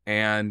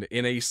 And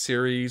in a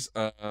series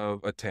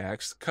of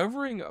attacks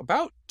covering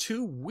about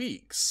 2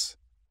 weeks,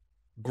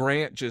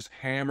 Grant just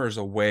hammers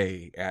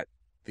away at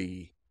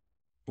the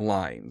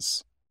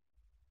lines,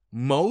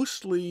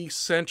 mostly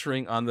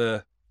centering on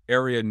the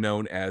area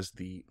known as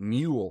the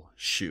Mule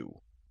Shoe.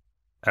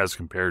 As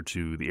compared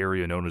to the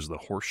area known as the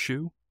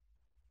Horseshoe?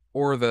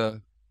 Or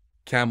the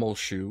Camel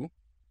Shoe.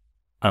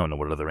 I don't know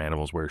what other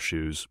animals wear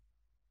shoes.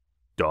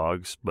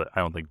 Dogs, but I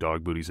don't think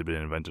dog booties had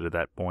been invented at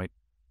that point.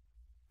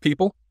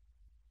 People?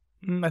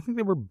 I think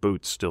they were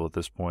boots still at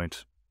this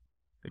point.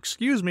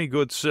 Excuse me,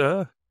 good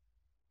sir.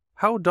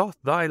 How doth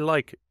thy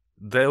like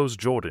those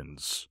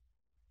Jordans?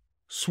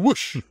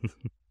 Swoosh!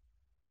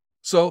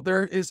 So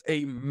there is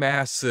a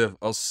massive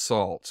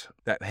assault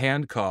that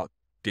Hancock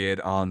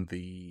did on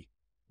the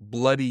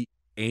Bloody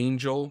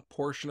Angel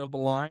portion of the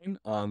line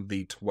on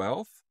the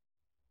 12th.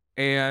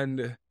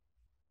 And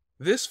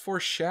this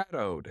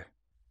foreshadowed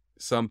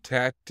some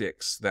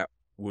tactics that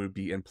would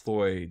be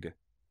employed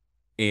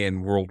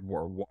in World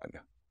War I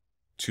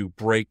to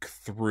break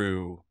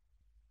through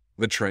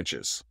the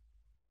trenches.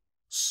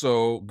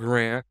 So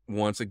Grant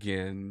once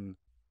again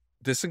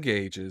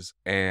disengages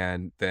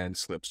and then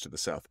slips to the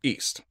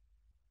southeast.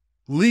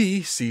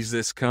 Lee sees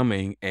this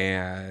coming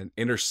and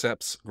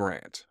intercepts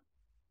Grant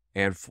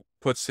and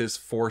puts his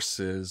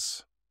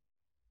forces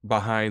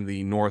behind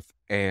the North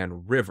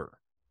Ann River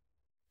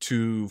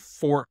to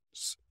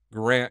force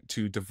Grant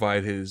to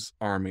divide his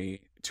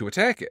army to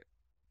attack it.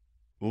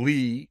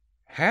 Lee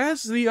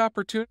has the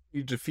opportunity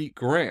to defeat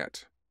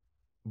Grant,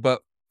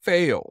 but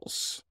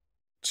fails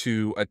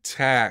to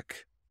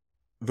attack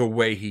the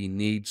way he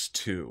needs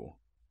to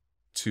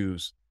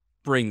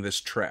bring this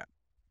trap.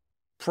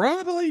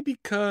 Probably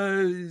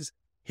because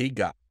he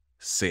got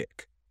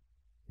sick.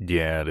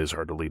 Yeah, it is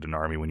hard to lead an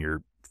army when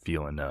you're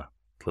feeling a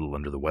little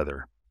under the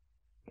weather.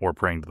 Or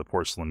praying to the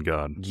porcelain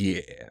god.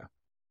 Yeah.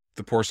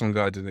 The porcelain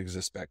god didn't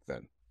exist back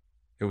then.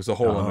 It was a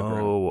hole in the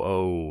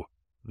ground.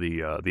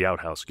 The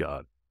outhouse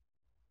god.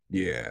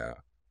 Yeah.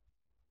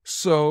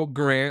 So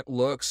Grant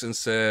looks and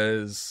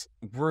says,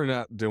 we're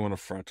not doing a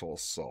frontal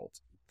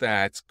assault.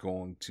 That's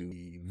going to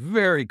be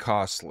very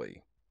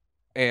costly.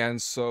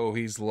 And so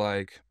he's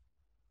like,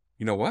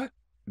 you know what?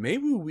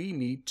 Maybe we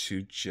need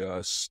to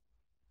just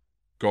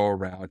go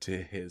around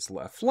to his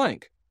left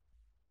flank.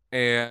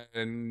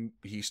 And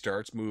he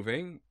starts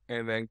moving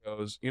and then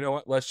goes, you know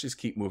what? Let's just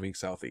keep moving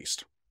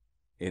southeast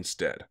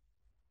instead.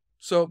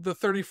 So the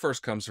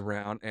 31st comes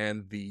around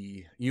and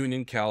the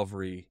Union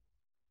cavalry,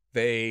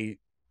 they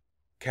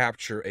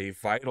capture a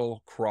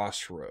vital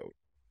crossroad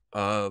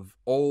of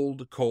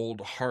Old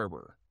Cold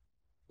Harbor,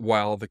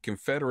 while the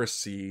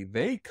Confederacy,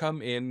 they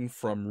come in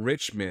from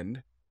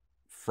Richmond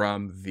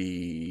from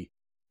the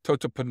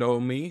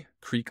Totoponomi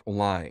Creek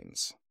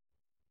lines.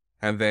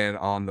 And then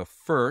on the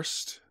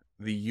 1st,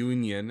 the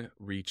Union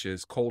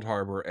reaches Cold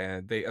Harbor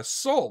and they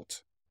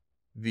assault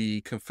the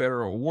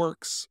Confederate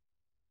works,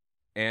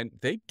 and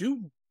they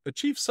do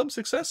achieve some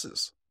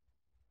successes.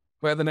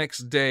 By the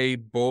next day,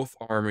 both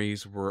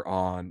armies were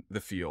on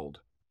the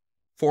field.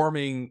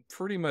 forming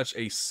pretty much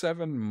a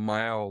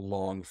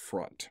 7-mile-long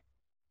front.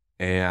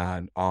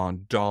 And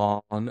on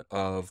dawn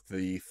of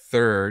the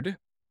 3rd,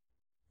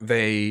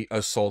 they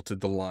assaulted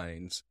the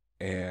lines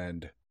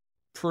and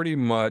pretty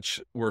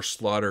much were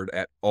slaughtered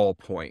at all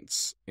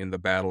points in the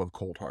Battle of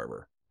Cold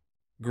Harbor.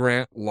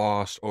 Grant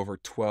lost over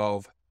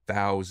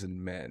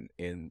 12,000 men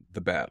in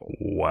the battle.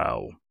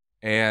 Wow.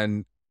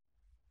 And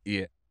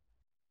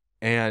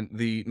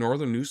the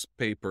northern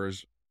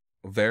newspapers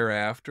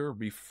thereafter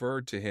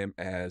referred to him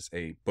as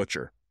a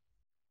butcher.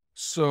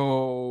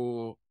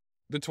 So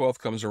the 12th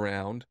comes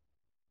around,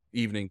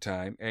 evening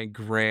time, and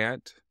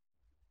Grant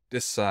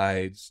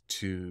decides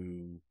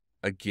to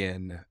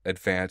again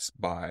advance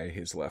by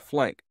his left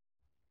flank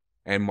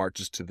and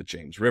marches to the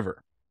James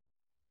River.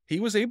 He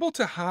was able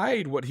to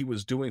hide what he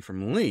was doing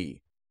from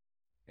Lee,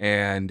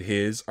 and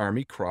his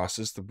army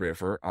crosses the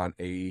river on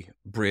a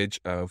bridge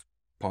of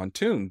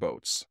pontoon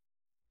boats,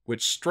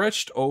 which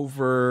stretched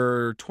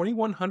over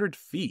 2,100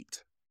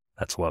 feet.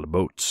 That's a lot of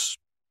boats.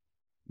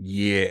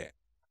 Yeah.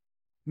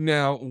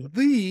 Now,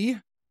 Lee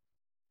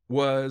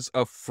was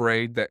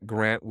afraid that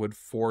Grant would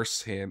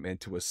force him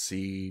into a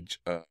siege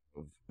of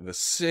the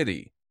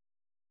city.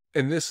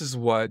 And this is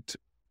what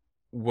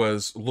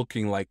was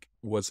looking like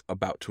was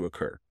about to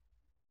occur.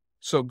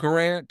 So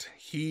Grant,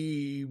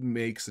 he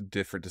makes a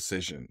different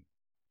decision.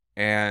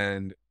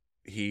 And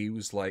he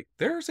was like,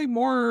 there's a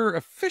more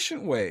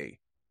efficient way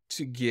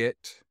to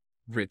get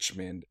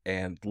Richmond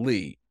and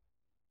Lee.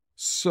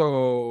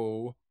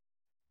 So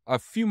a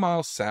few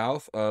miles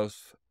south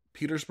of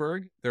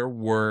Petersburg, there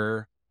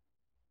were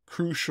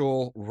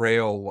crucial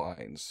rail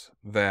lines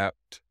that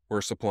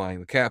were supplying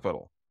the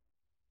capital.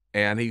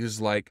 And he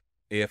was like,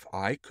 if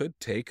I could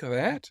take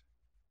that,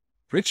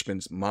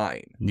 Richmond's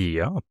mine.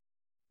 Yeah.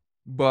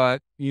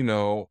 But,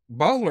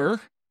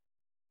 Butler,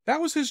 that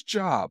was his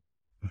job.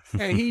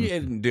 And he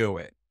didn't do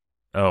it.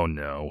 Oh,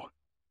 no.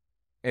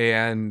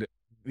 And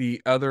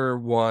the other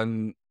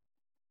one,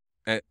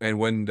 and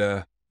when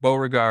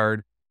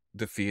Beauregard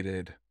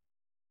defeated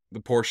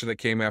the portion that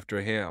came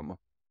after him,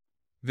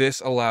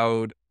 this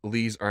allowed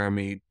Lee's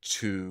army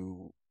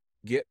to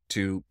get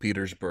to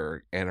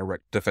Petersburg and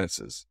erect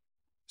defenses.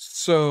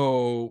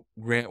 So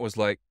Grant was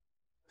like,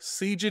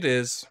 siege it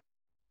is.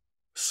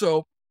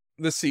 So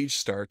the siege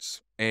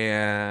starts,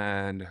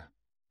 and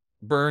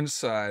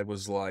Burnside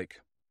was like,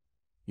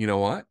 you know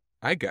what?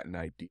 I got an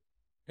idea.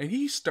 And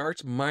he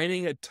starts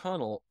mining a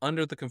tunnel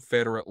under the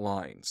Confederate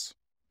lines.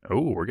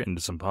 Oh, we're getting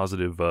to some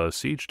positive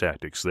siege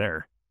tactics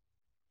there.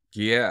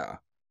 Yeah.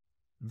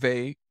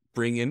 They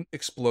bring in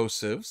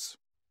explosives.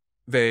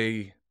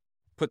 They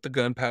put the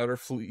gunpowder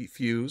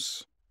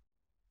fuse.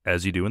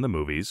 As you do in the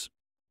movies.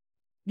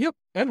 Yep,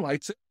 and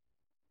lights it.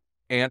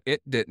 And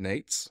it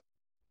detonates,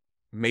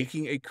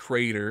 making a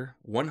crater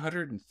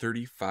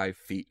 135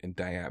 feet in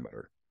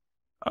diameter.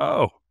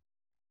 Oh.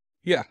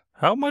 Yeah.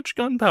 How much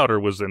gunpowder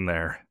was in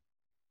there?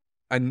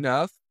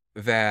 Enough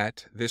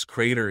that this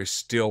crater is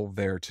still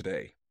there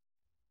today.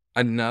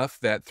 Enough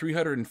that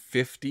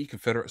 350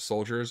 Confederate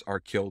soldiers are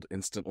killed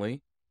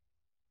instantly.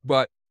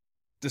 But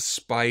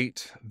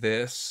despite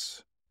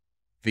this,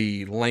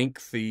 the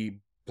lengthy,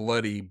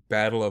 bloody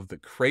Battle of the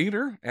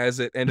Crater, as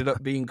it ended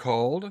up being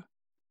called,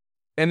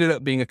 ended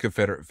up being a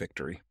Confederate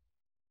victory.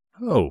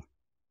 Oh.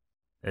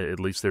 At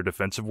least their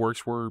defensive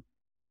works were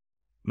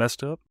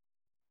messed up?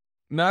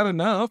 Not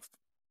enough,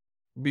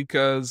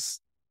 because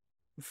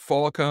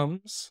fall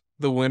comes,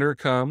 the winter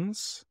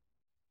comes,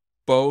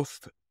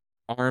 both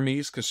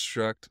armies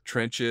construct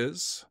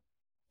trenches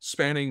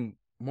spanning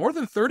more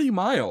than 30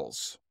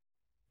 miles,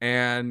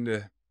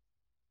 and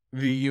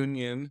the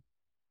Union,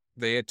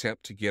 they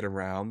attempt to get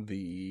around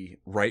the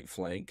right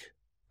flank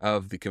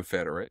of the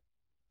Confederate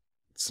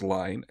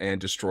line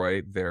and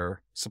destroy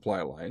their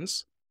supply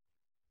lines.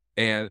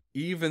 And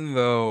even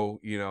though,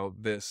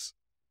 this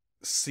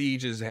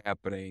siege is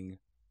happening,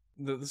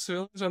 the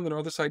civilians on the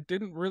northern side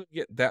didn't really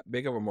get that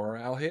big of a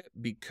morale hit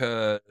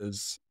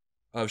because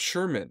of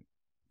Sherman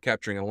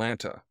capturing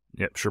Atlanta.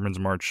 Yep, Sherman's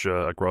march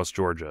across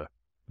Georgia.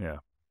 Yeah.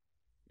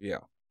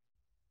 Yeah.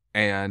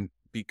 And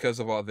because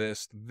of all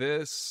this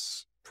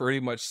pretty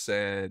much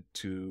said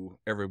to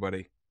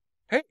everybody,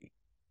 hey,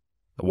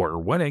 We're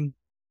winning.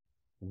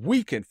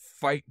 we can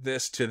fight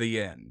this to the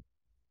end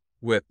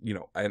with,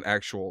 an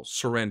actual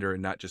surrender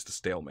and not just a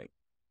stalemate.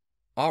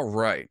 All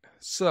right.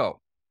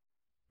 So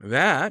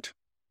that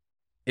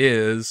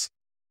is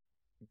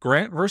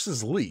Grant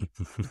versus Lee.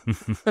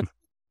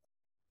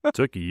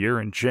 Took a year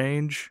and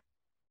change.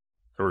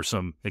 There were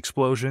some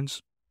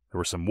explosions. There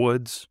were some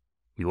woods.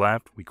 We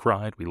laughed. We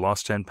cried. We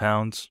lost 10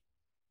 pounds.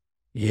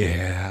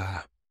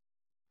 Yeah.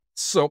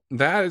 So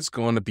that is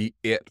going to be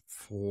it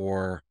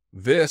for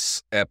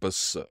this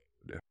episode.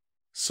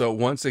 So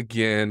once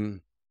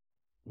again,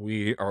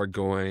 we are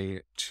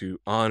going to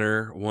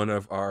honor one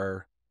of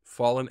our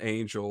fallen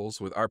angels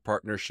with our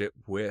partnership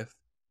with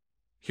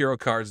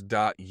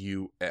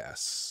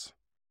HeroCards.us.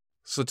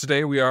 So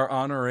today we are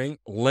honoring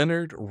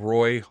Leonard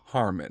Roy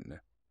Harmon.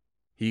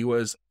 He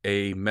was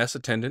a mess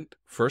attendant,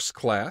 first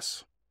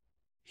class.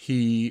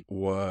 He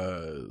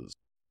was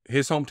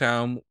His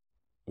hometown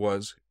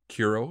was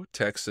Cairo,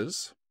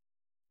 Texas.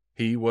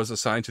 He was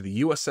assigned to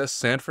the USS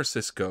San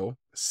Francisco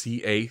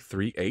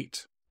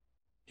CA-38.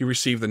 He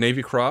received the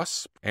Navy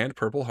Cross and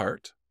Purple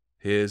Heart.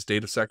 His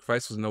date of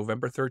sacrifice was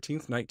November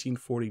 13th,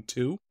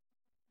 1942.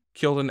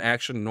 Killed in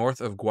action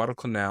north of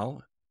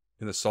Guadalcanal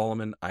in the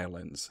Solomon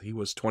Islands. He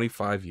was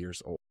 25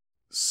 years old.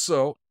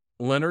 So,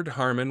 Leonard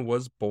Harmon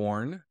was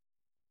born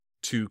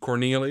to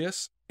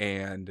Cornelius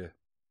and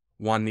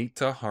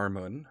Juanita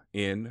Harmon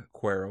in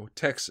Cuero,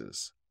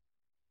 Texas.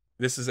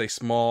 This is a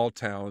small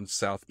town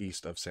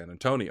southeast of San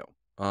Antonio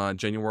on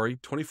January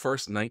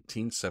 21st,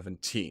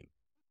 1917.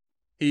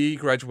 He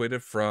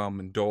graduated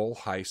from Dole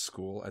High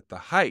School at the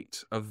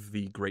height of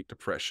the Great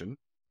Depression,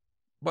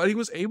 but he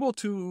was able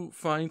to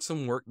find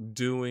some work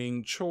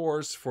doing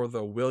chores for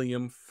the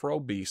William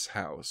Frobise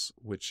House,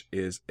 which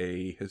is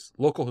his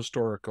local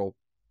historical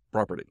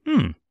property.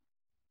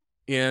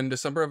 In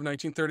December of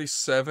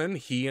 1937,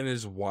 he and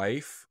his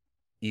wife,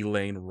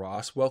 Elaine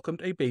Ross,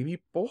 welcomed a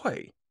baby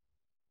boy.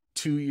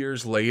 2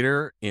 years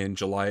later, in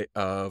July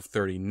of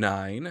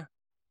 1939,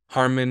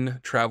 Harmon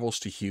travels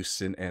to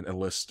Houston and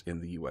enlists in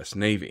the U.S.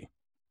 Navy.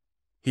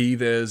 He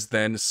is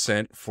then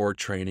sent for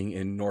training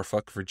in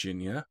Norfolk,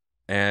 Virginia,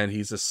 and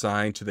he's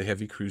assigned to the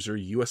heavy cruiser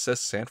USS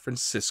San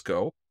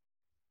Francisco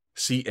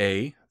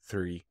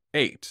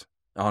CA-38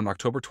 on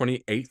October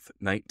 28th,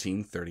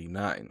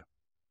 1939.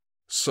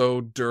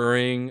 So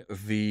during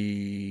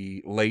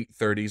the late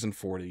 30s and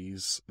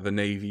 40s, the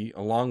Navy,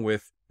 along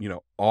with,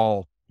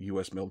 all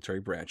U.S. military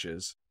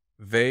branches,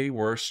 they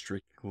were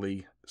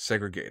strictly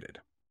segregated,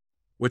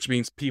 which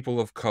means people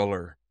of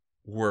color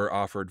were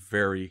offered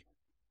very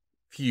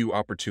few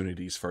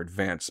opportunities for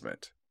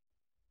advancement.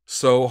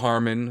 So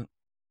Harmon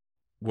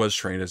was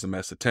trained as a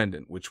mess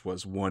attendant, which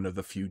was one of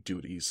the few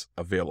duties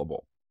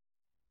available.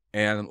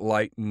 And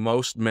like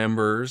most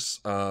members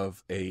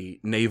of a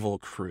naval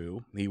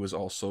crew, he was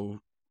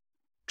also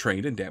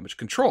trained in damage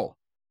control,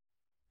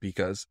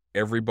 because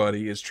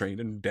everybody is trained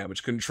in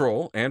damage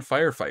control and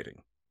firefighting.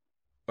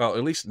 Well,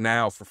 at least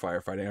now for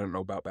firefighting. I don't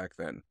know about back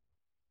then.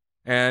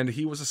 And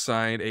he was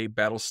assigned a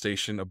battle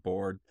station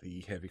aboard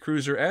the heavy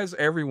cruiser, as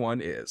everyone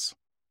is.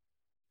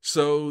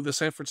 So the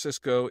San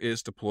Francisco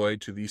is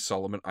deployed to the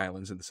Solomon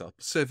Islands in the South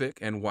Pacific,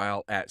 and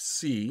while at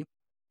sea,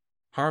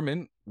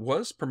 Harmon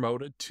was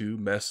promoted to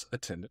mess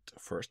attendant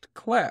first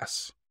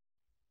class.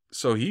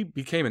 So he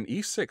became an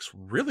E6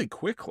 really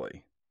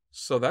quickly.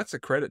 So that's a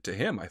credit to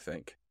him, I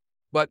think.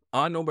 But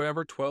on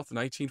November 12th,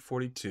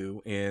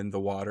 1942, in the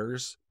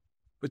waters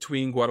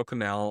between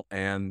Guadalcanal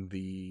and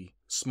the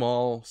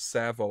small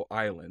Savo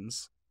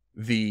Islands,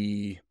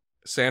 the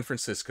San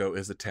Francisco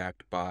is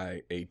attacked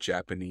by a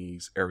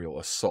Japanese aerial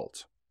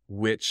assault,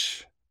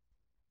 which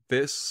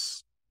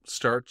this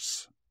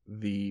starts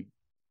the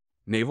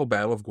naval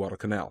battle of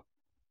Guadalcanal.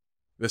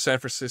 The San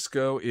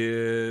Francisco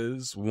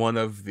is one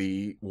of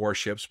the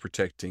warships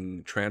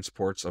protecting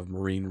transports of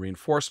Marine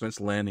reinforcements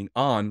landing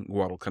on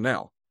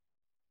Guadalcanal.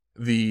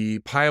 The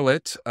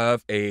pilot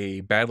of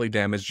a badly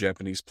damaged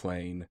Japanese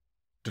plane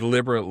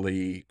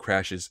deliberately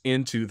crashes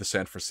into the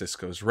San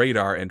Francisco's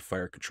radar and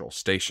fire control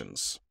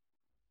stations,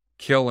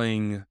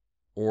 killing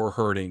or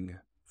hurting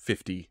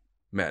 50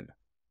 men.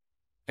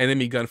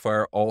 Enemy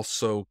gunfire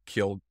also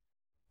killed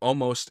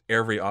almost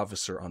every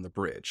officer on the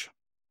bridge.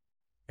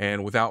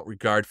 And without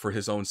regard for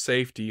his own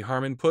safety,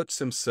 Harmon puts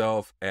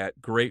himself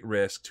at great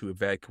risk to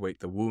evacuate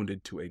the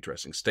wounded to a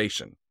dressing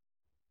station.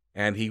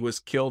 And he was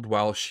killed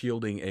while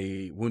shielding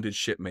a wounded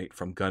shipmate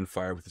from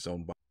gunfire with his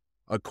own body.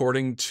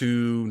 According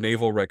to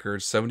naval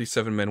records,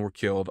 77 men were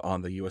killed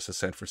on the USS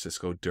San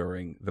Francisco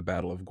during the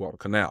Battle of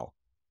Guadalcanal.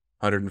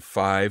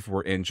 105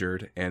 were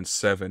injured and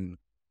 7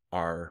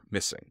 are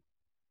missing.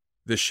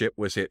 The ship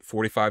was hit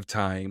 45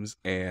 times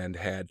and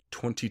had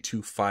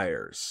 22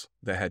 fires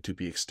that had to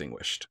be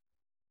extinguished.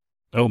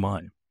 Oh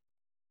my.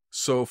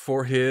 So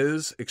for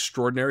his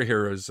extraordinary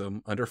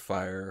heroism under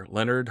fire,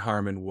 Leonard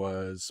Harmon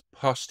was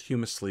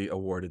posthumously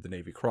awarded the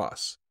Navy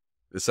Cross.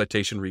 The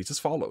citation reads as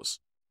follows.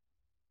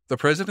 The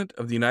President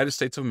of the United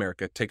States of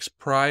America takes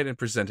pride in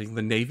presenting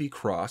the Navy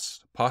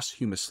Cross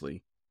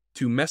posthumously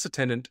to Mess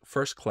Attendant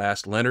First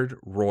Class Leonard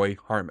Roy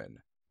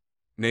Harmon,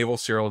 Naval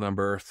Serial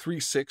Number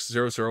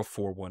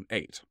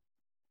 3600418,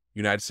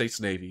 United States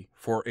Navy,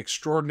 for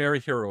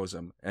extraordinary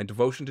heroism and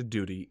devotion to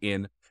duty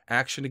in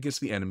action against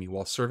the enemy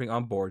while serving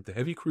on board the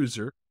heavy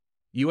cruiser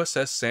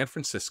USS San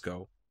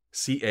Francisco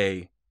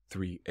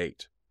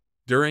CA-38.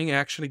 During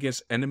action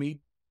against enemy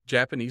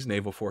Japanese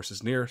naval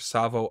forces near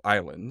Savo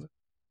Island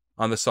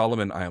on the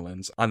Solomon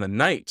Islands on the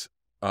night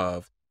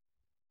of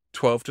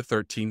 12 to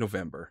 13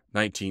 November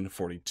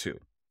 1942.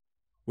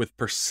 With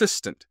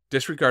persistent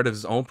disregard of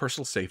his own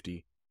personal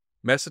safety,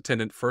 Mess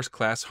Attendant First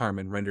Class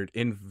Harmon rendered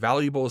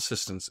invaluable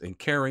assistance in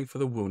caring for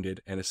the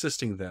wounded and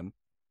assisting them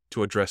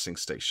to a dressing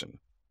station.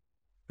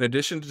 In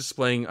addition to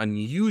displaying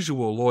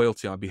unusual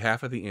loyalty on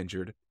behalf of the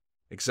injured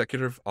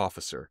executive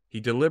officer, he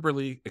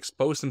deliberately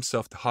exposed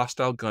himself to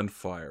hostile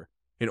gunfire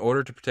in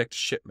order to protect a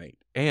shipmate,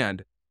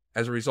 and,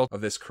 as a result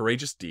of this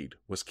courageous deed,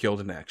 was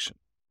killed in action.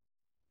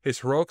 His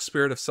heroic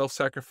spirit of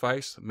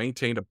self-sacrifice,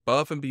 maintained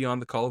above and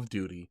beyond the call of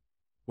duty,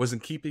 was in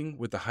keeping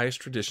with the highest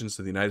traditions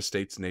of the United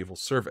States Naval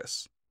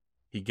Service.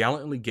 He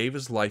gallantly gave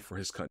his life for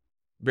his country.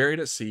 Buried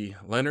at sea,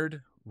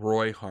 Leonard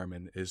Roy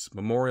Harmon is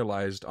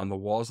memorialized on the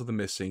walls of the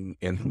missing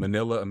in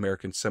Manila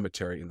American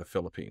Cemetery in the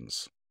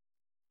Philippines.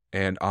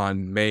 And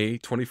on May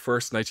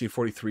 21st,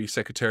 1943,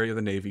 Secretary of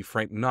the Navy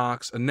Frank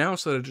Knox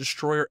announced that a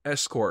destroyer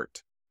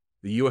escort,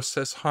 the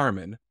USS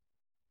Harmon,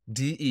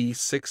 DE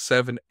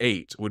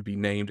 678, would be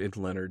named in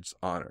Leonard's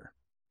honor.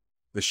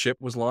 The ship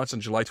was launched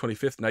on July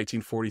 25th,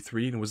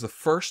 1943, and was the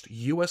first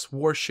U.S.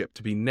 warship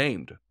to be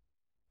named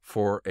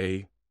for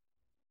a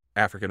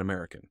African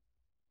American.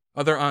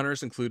 Other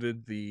honors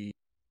included the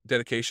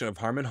dedication of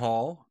Harmon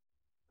Hall,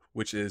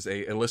 which is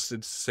a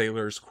enlisted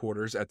sailors'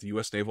 quarters at the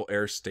U.S. Naval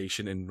Air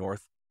Station in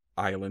North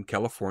Island,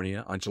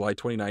 California, on July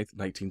 29th,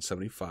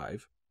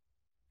 1975.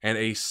 And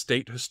a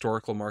state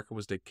historical marker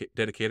was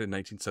dedicated in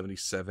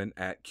 1977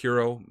 at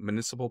Curo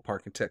Municipal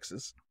Park in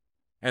Texas.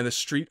 And the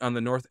street on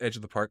the north edge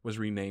of the park was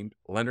renamed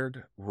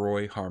Leonard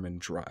Roy Harmon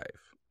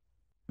Drive.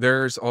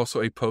 There's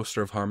also a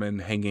poster of Harmon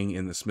hanging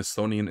in the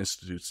Smithsonian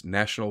Institute's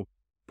National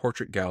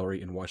Portrait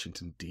Gallery in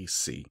Washington,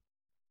 D.C.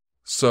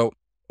 So,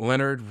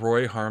 Leonard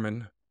Roy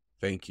Harmon,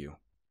 thank you.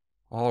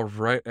 All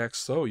right,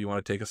 XO, you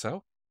want to take us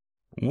out?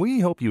 We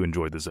hope you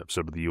enjoyed this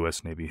episode of the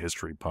U.S. Navy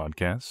History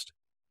Podcast.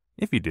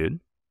 If you did,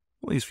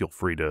 please feel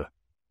free to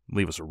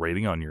leave us a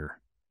rating on your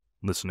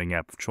listening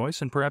app of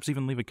choice and perhaps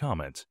even leave a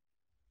comment.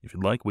 If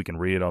you'd like, we can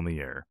read it on the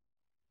air.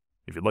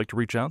 If you'd like to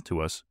reach out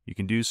to us, you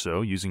can do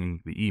so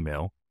using the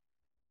email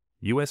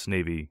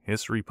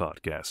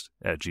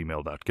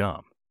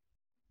usnavyhistorypodcast@gmail.com.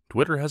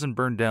 Twitter hasn't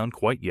burned down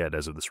quite yet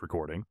as of this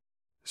recording,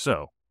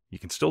 so you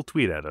can still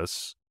tweet at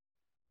us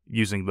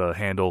using the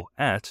handle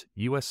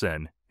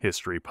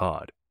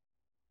 @USNHistoryPod.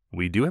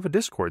 We do have a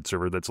Discord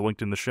server that's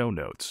linked in the show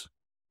notes.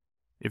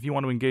 If you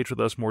want to engage with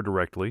us more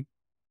directly,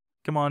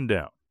 come on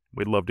down.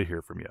 We'd love to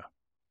hear from you.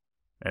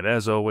 And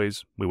as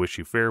always, we wish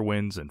you fair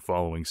winds and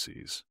following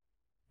seas.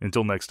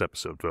 Until next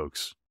episode,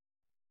 folks.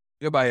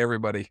 Goodbye,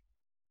 everybody.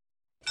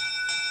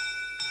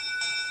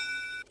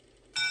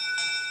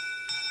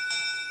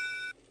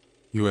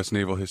 U.S.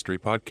 Naval History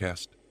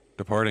Podcast.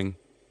 Departing.